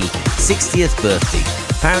happy 60th birthday.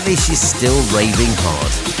 Apparently she's still raving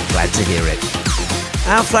hard. Glad to hear it.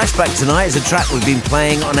 Our flashback tonight is a track we've been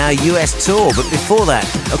playing on our US tour, but before that,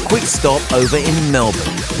 a quick stop over in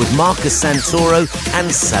Melbourne with Marcus Santoro and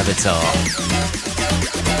Savitar.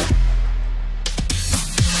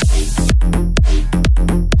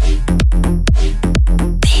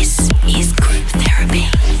 This is group therapy.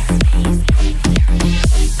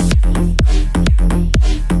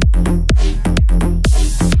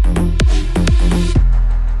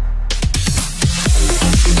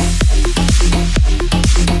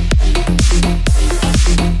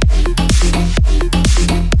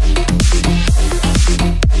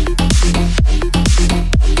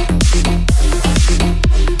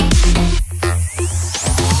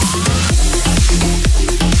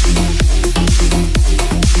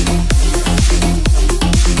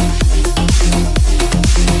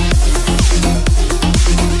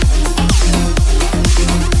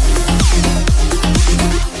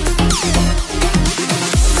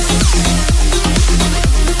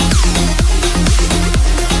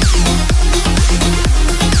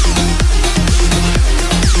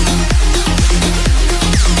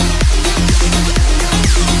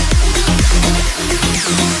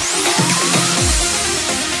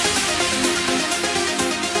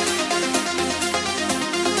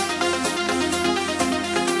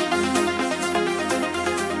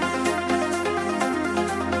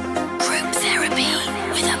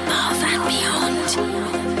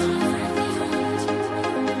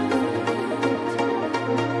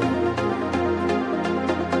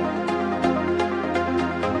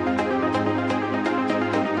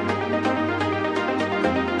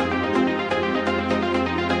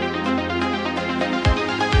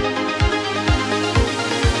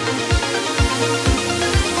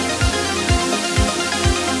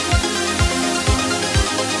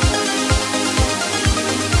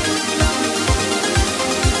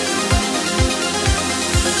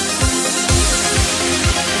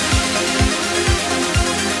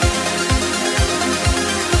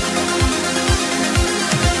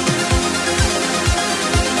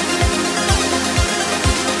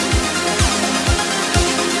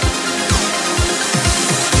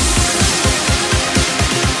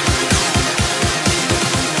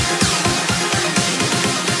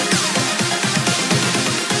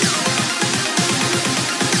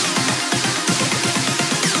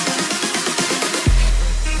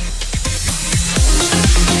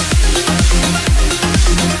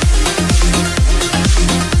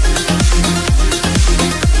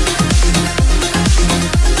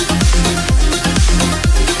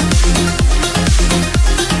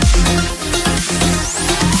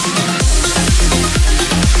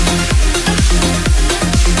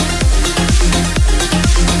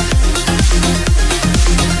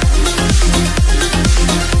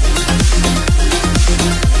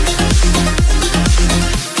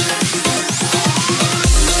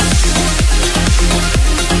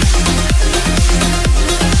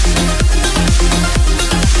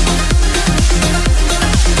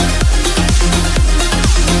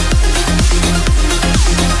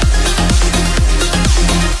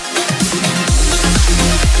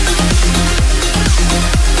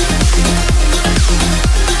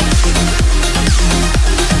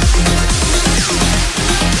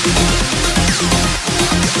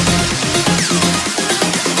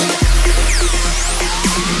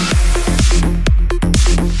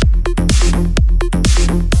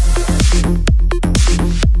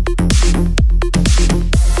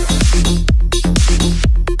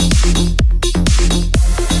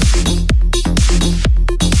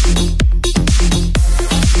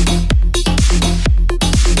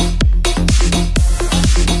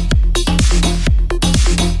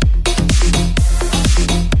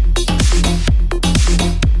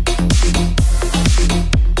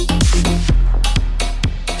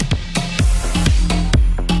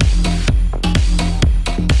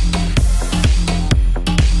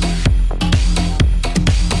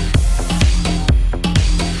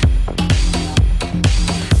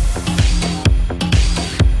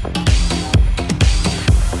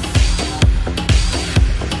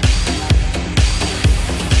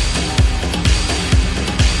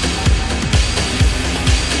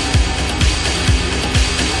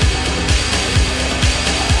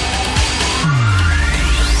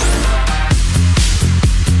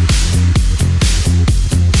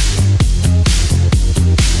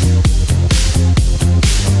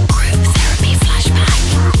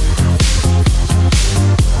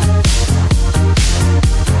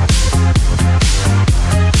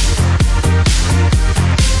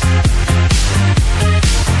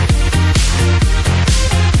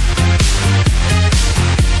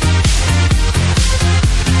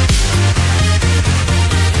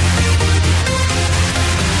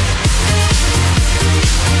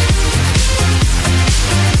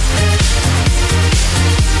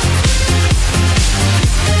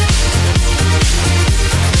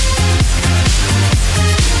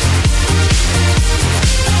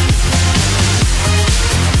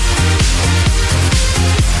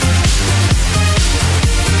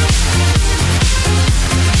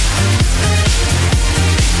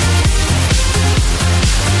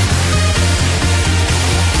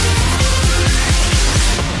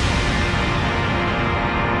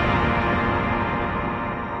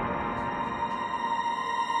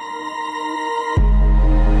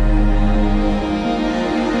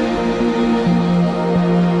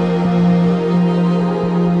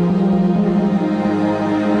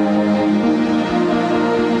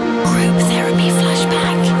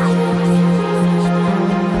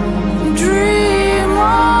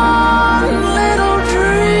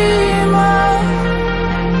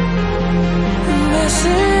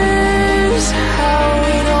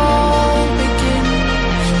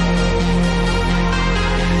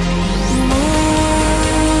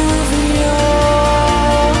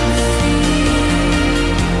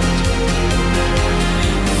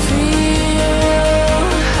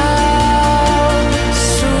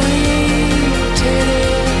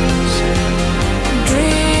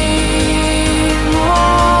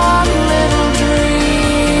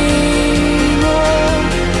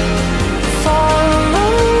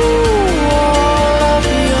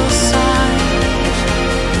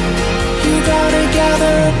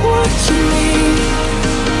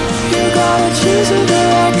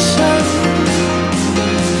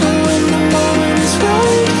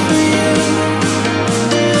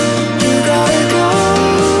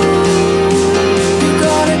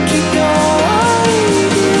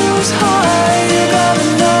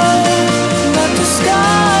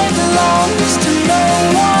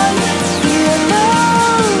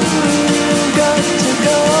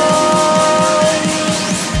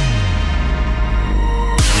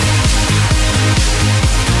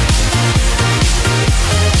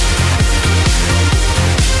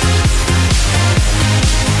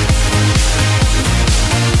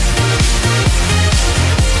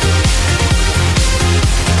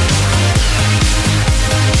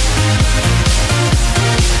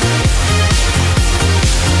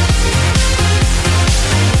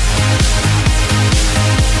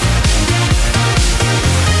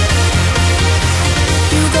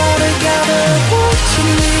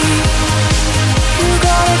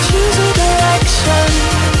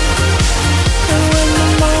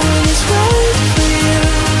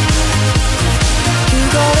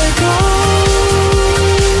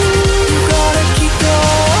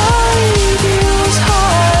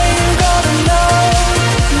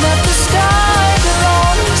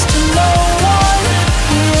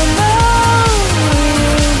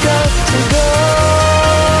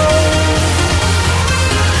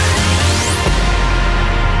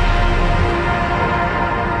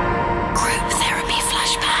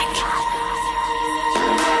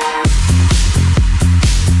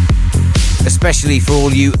 Especially for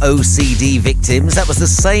all you OCD victims, that was the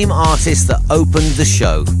same artist that opened the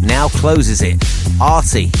show, now closes it.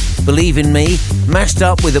 Artie, Believe in Me, mashed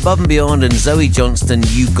up with Above and Beyond and Zoe Johnston,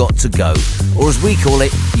 You Got to Go. Or as we call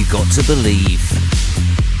it, You Got to Believe.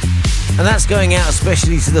 And that's going out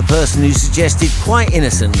especially to the person who suggested quite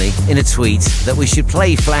innocently in a tweet that we should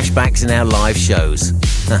play flashbacks in our live shows.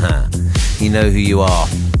 Haha, you know who you are.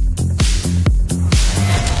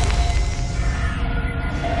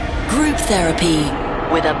 Group Therapy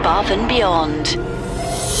with Above and Beyond.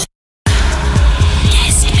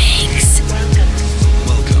 Guest mix.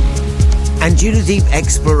 Anjunabeats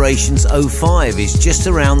Explorations 05 is just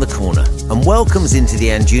around the corner and welcomes into the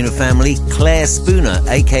Anjuna family Claire Spooner,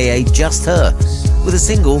 aka Just Her, with a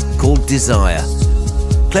single called Desire.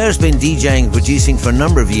 Claire's been DJing and producing for a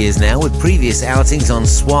number of years now, with previous outings on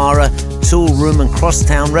Swara, Tool Room and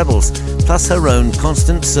Crosstown Rebels, plus her own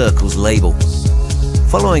Constant Circles label.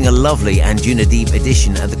 Following a lovely Anjunabeats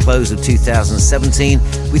edition at the close of 2017,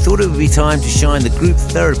 we thought it would be time to shine the group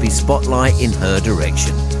therapy spotlight in her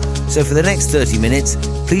direction. So for the next 30 minutes,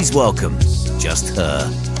 please welcome Just Her.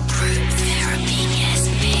 Group Therapy guest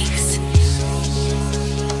mix.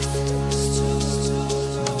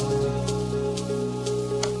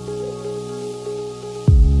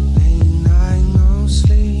 Late night, no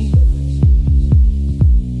sleep.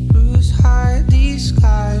 Bruise high, these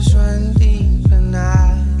skies run deep, and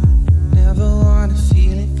I never wanna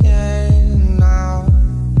feel again now.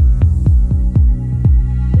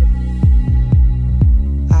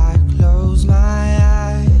 I close my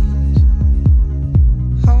eyes,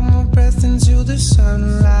 hold my breath until the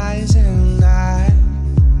sunrise, and I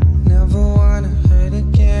never wanna hurt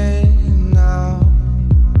again now.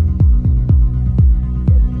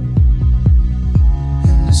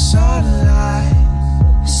 And the sunlight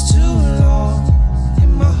is too long,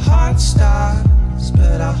 and my heart stops,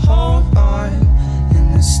 but I hold on,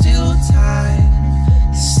 and there's still time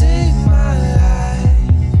to save my life.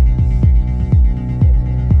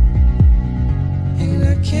 And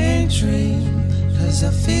I can't dream, 'cause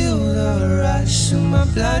I feel the rush in my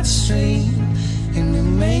bloodstream, and it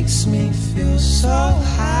makes me feel so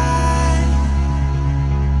high.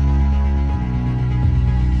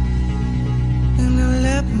 And I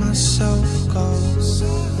let myself go,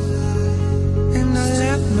 and I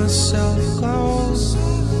let myself go,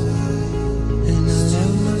 and I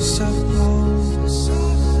let myself go,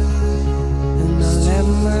 and I let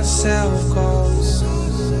myself go,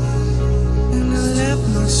 and I let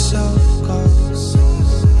myself go,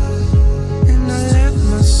 and I let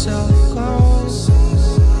myself go,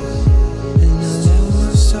 and I let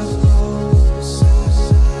myself go,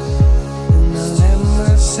 and I let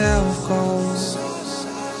myself go.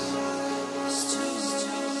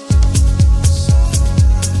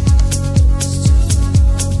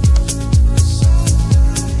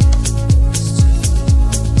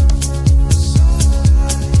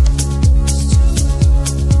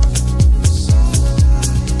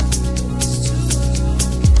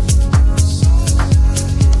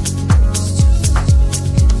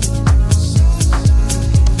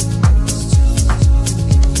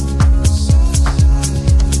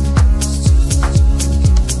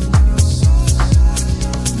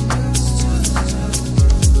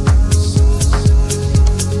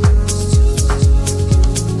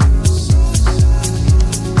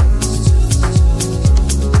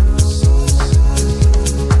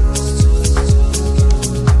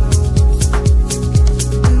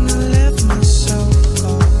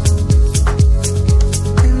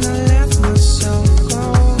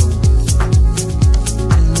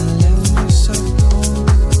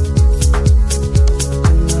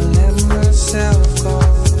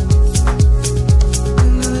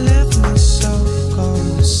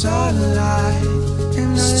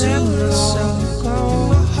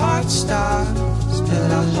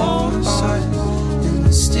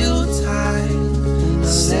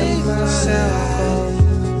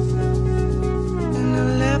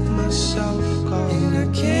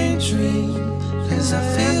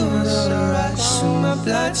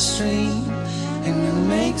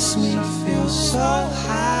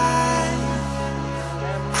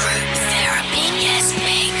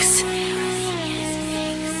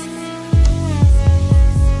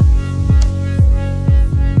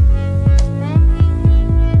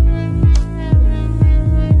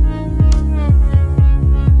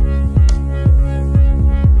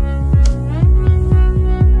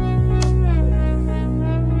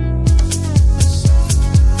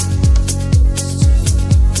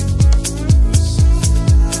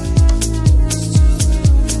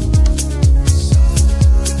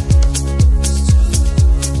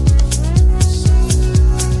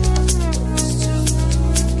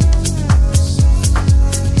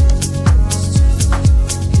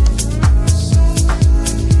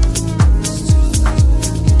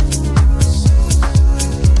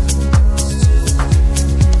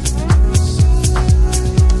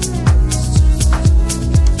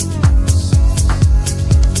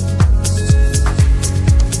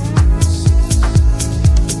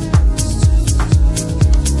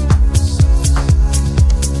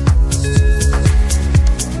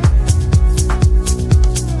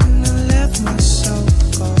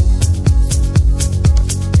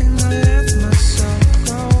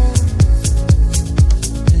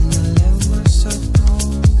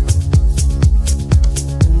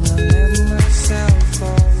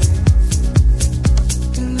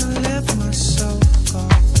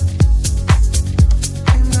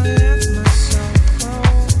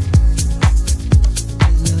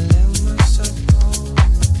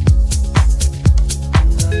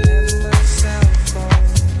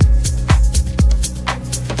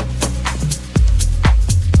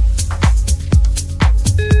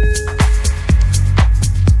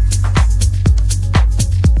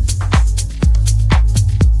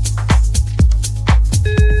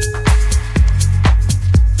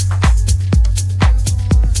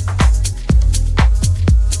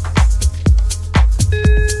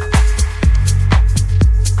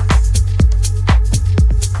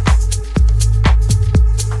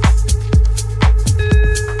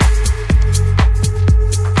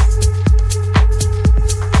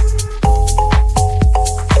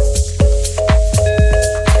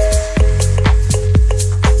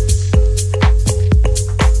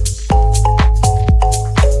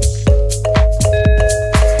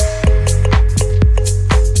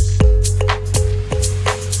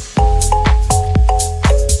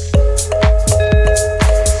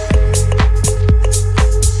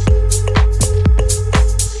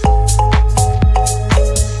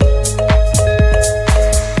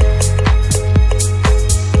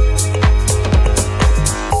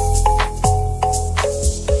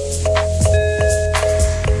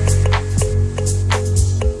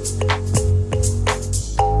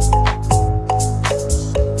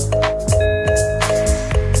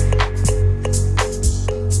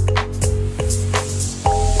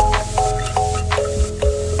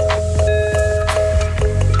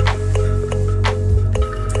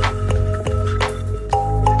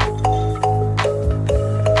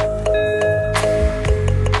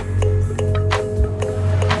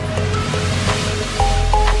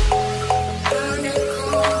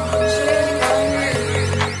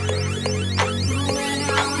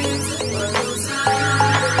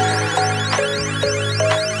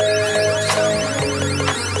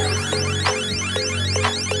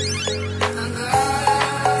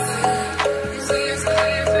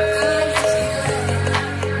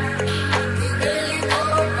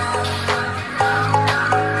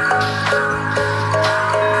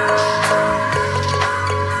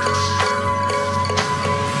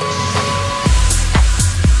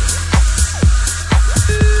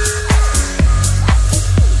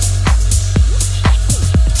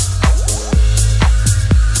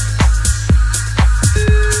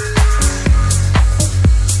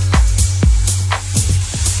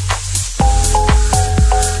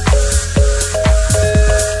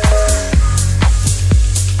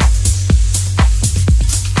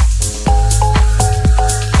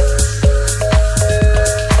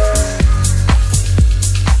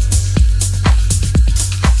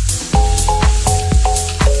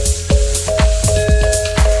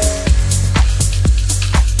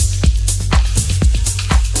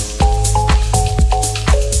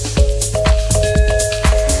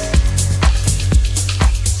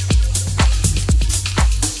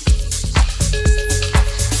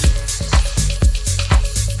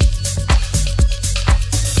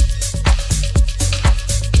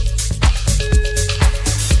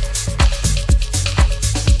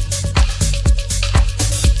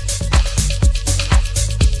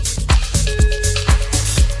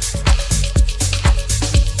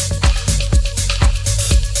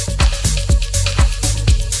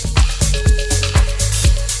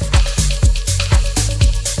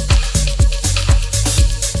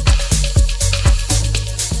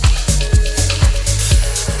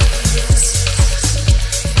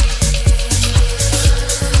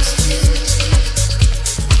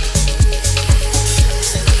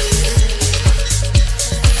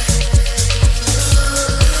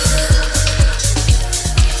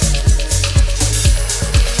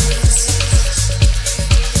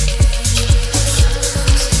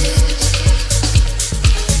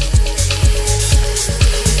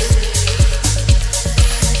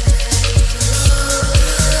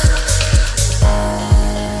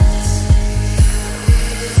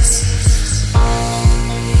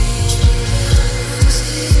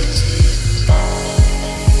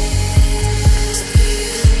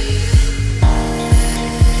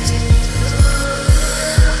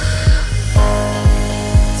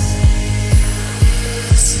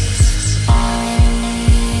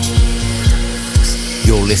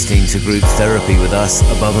 listening to Group Therapy with us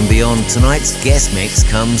above and beyond. Tonight's guest mix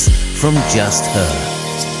comes from Just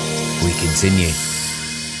Her. We continue.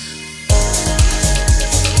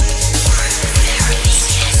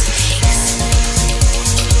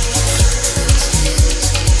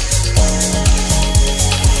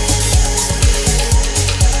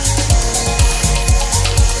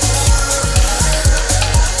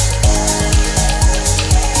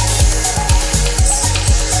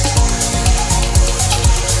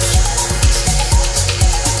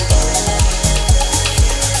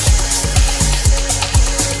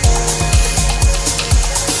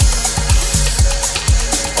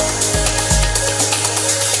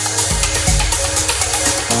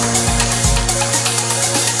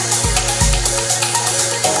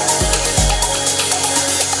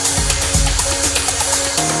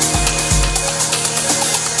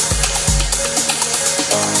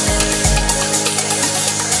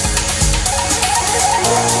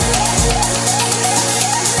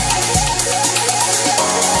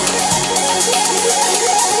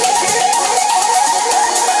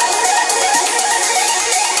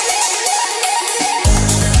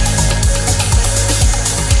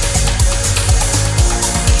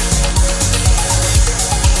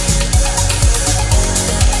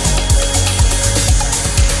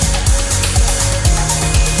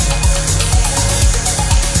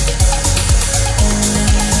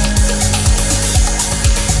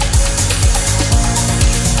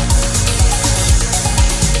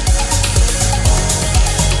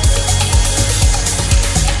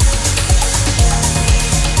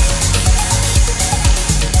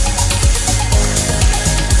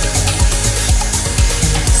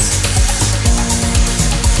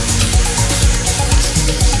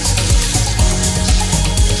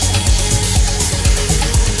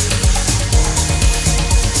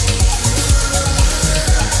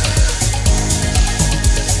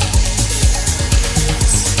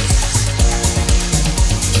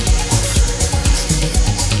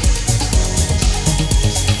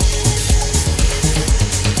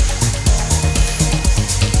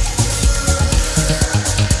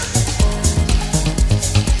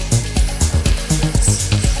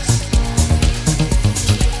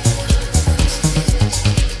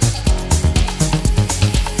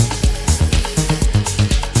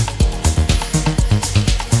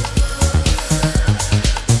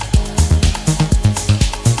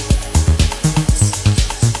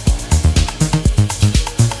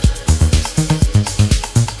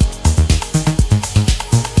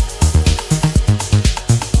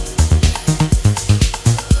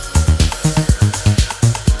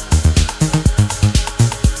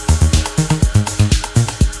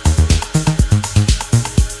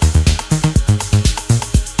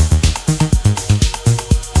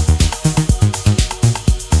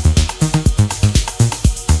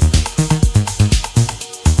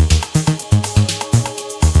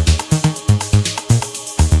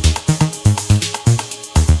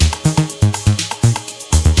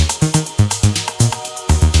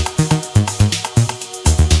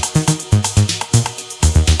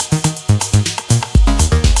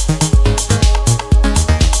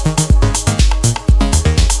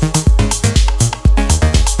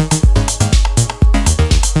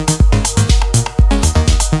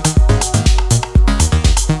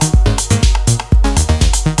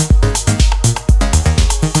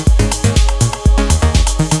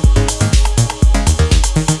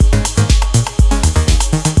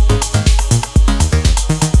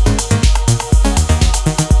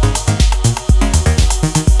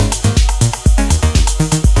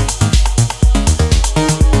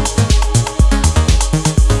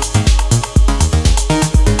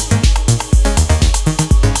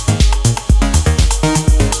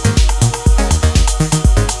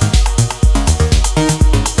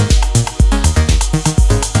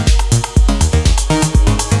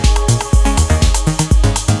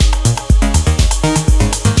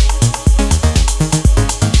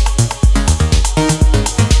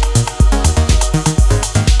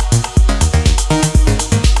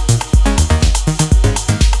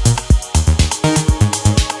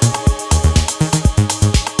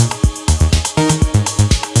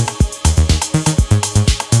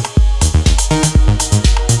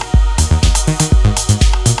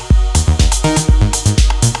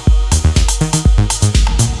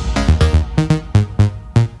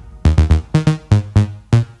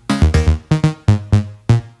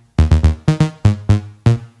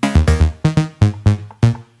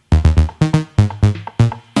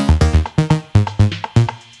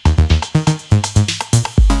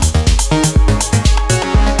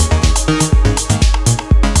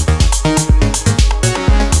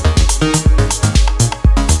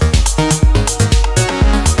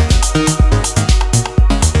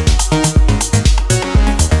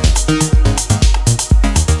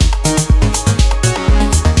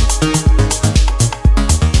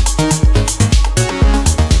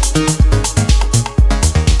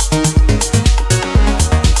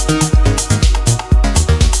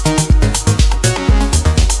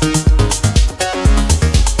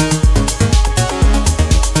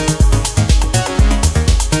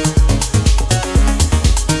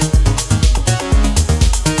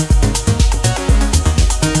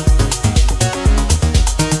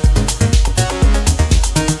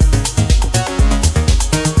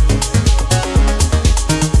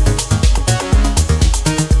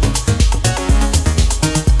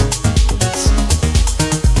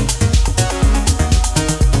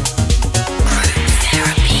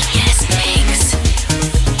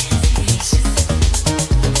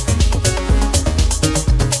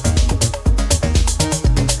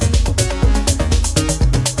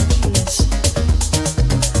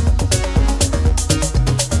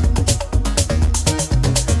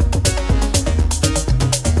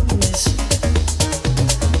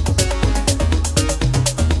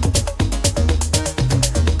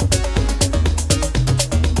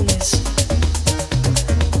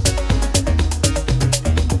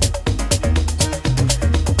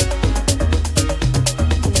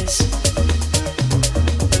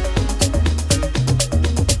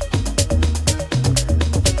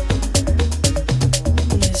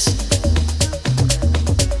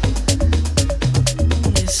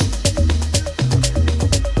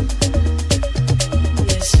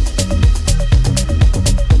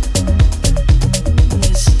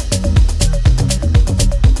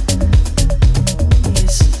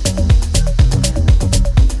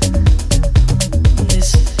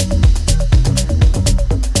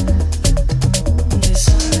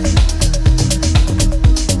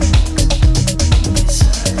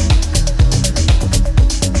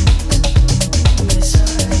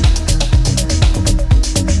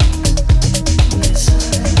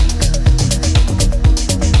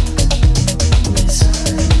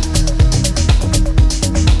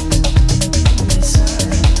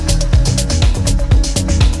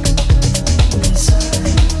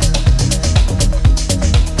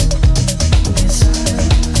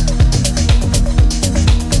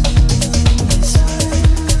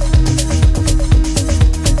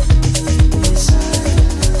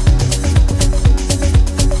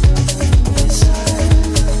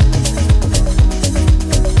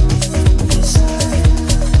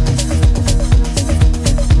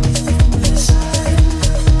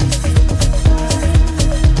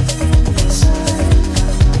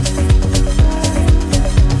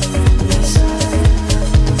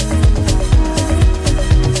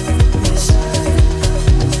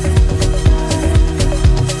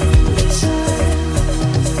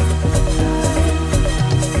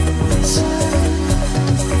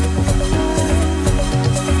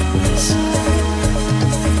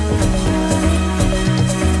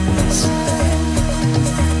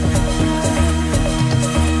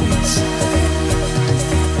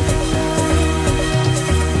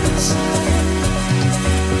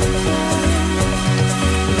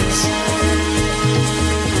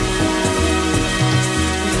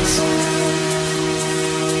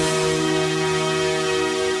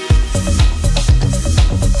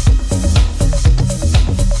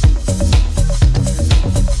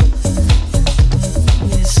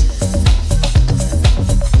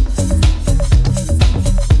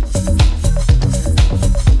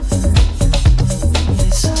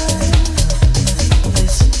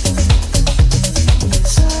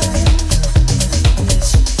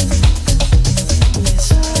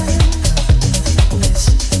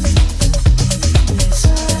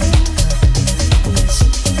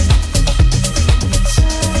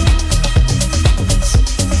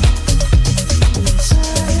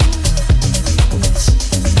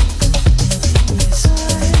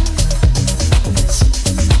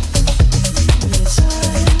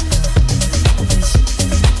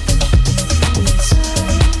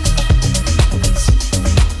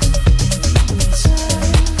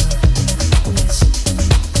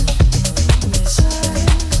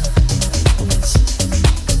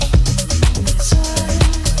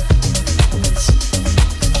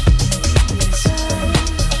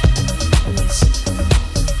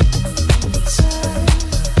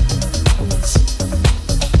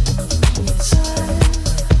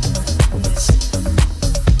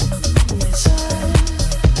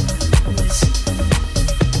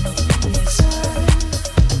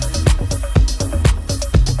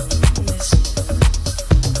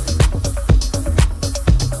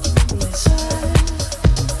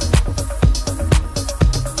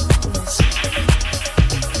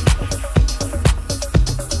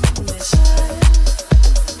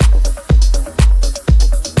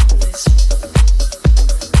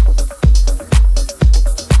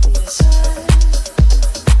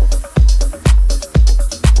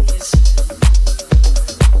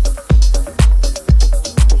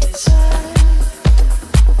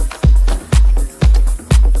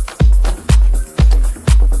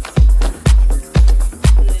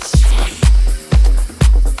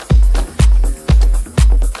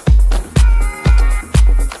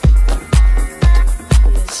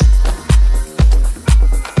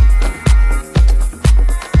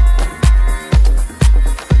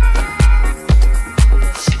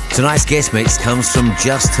 Tonight's guest mix comes from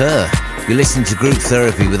Just Her. You're listening to Group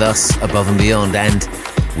Therapy with us, Above and Beyond, and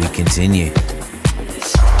we continue.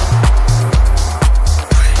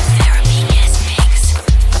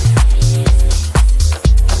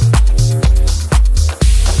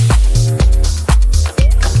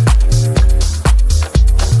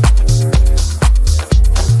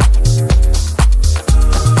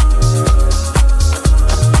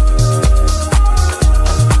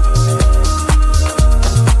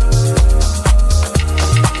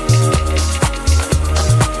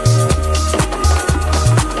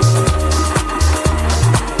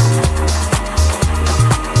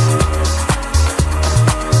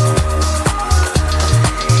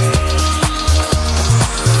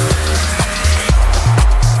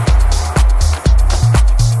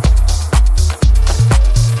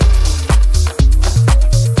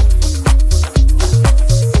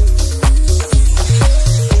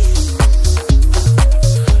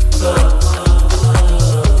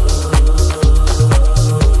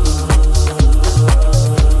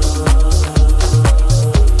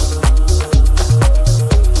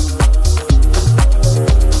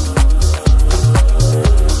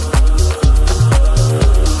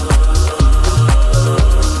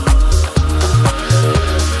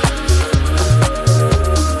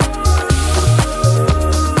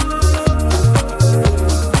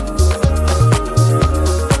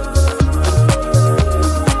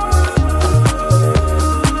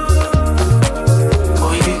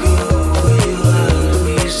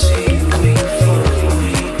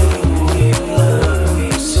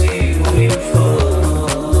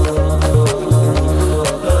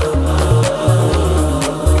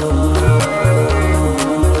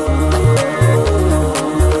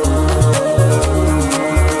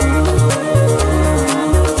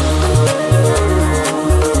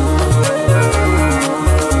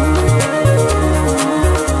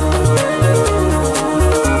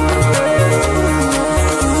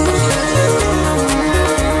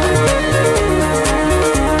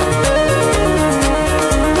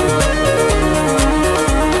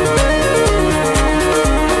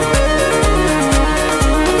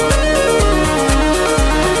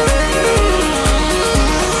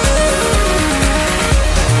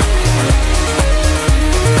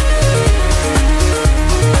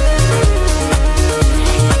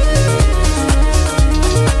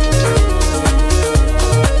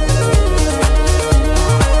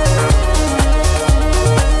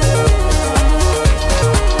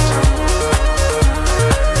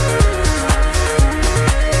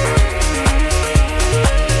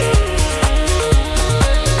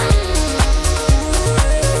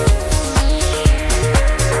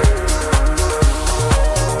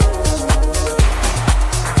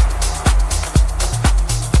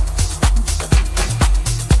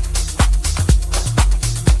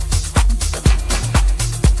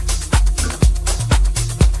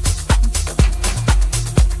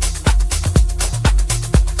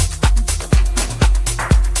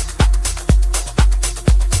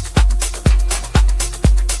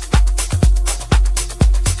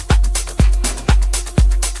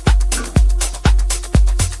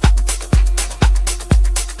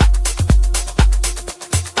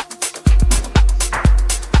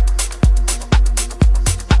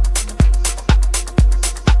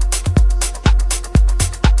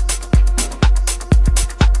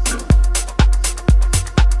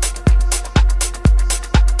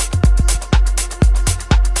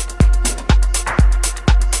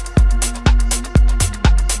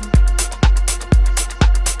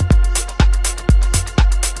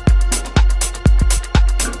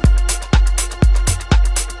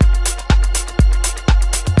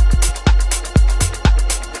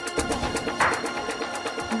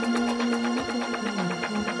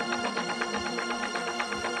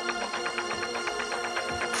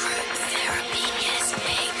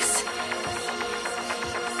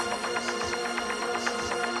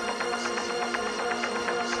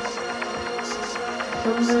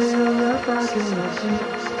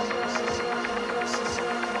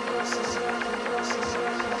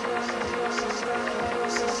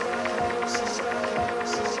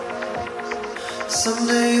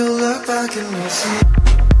 Someday you'll look back and you'll see.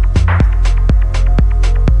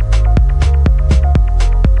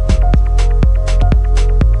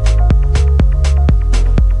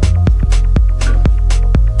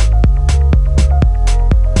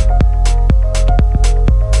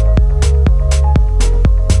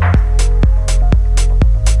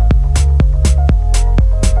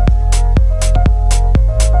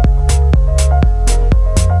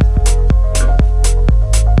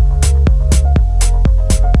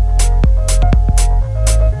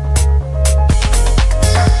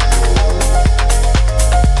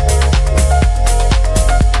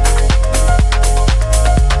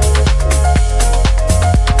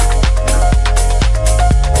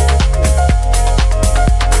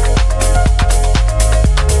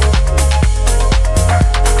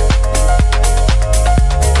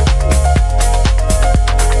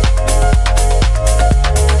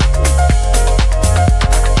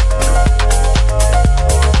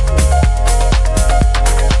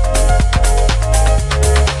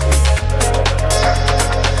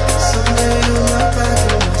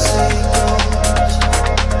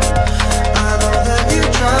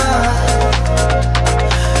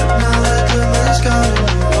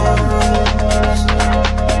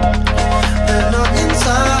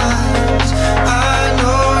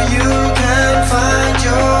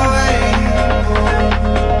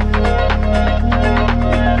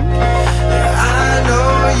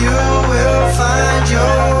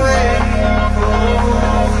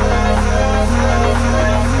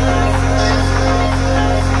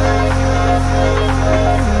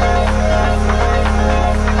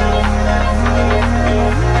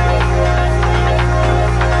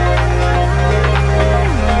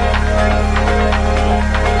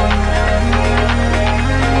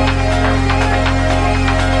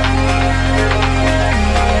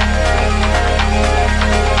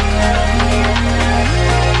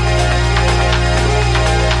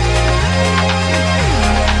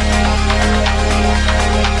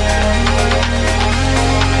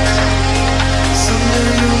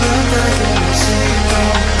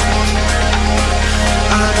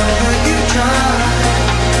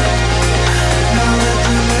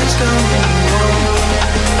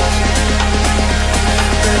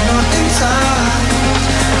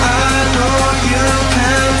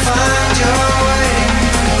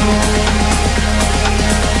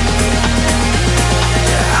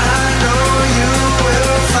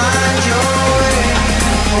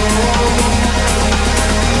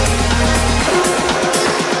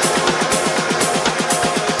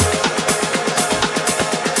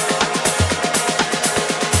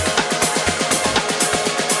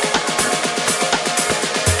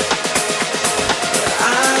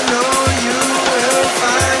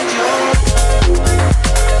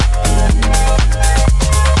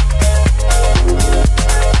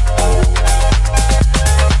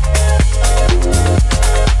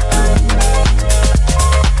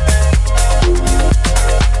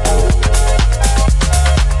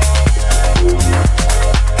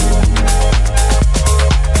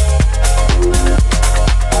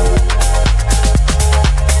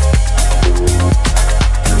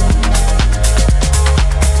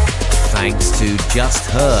 thanks to Just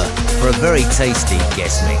Her for a very tasty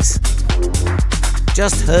guest mix.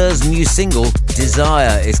 Just Her's new single,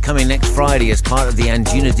 Desire, is coming next Friday as part of the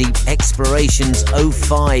Anjunabeats Explorations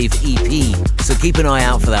 05 EP, so keep an eye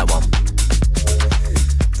out for that one.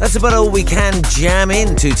 That's about all we can jam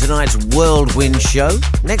into tonight's Whirlwind show.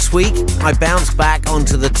 Next week, I bounce back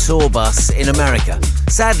onto the tour bus in America,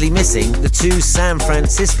 sadly missing the 2 San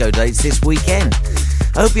Francisco dates this weekend.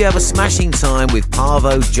 I hope you have a smashing time with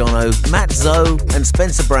Parvo, Jono, Matt Zoe and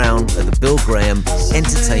Spencer Brown at the Bill Graham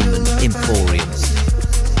Entertainment Empyrean.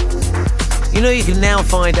 You know you can now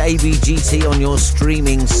find ABGT on your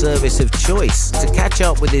streaming service of choice to catch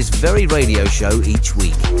up with this very radio show each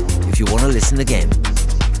week, if you want to listen again.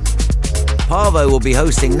 Parvo will be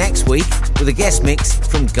hosting next week with a guest mix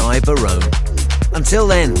from Guy Barone. Until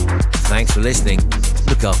then, thanks for listening.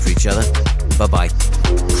 Look after each other.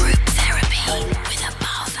 Bye-bye.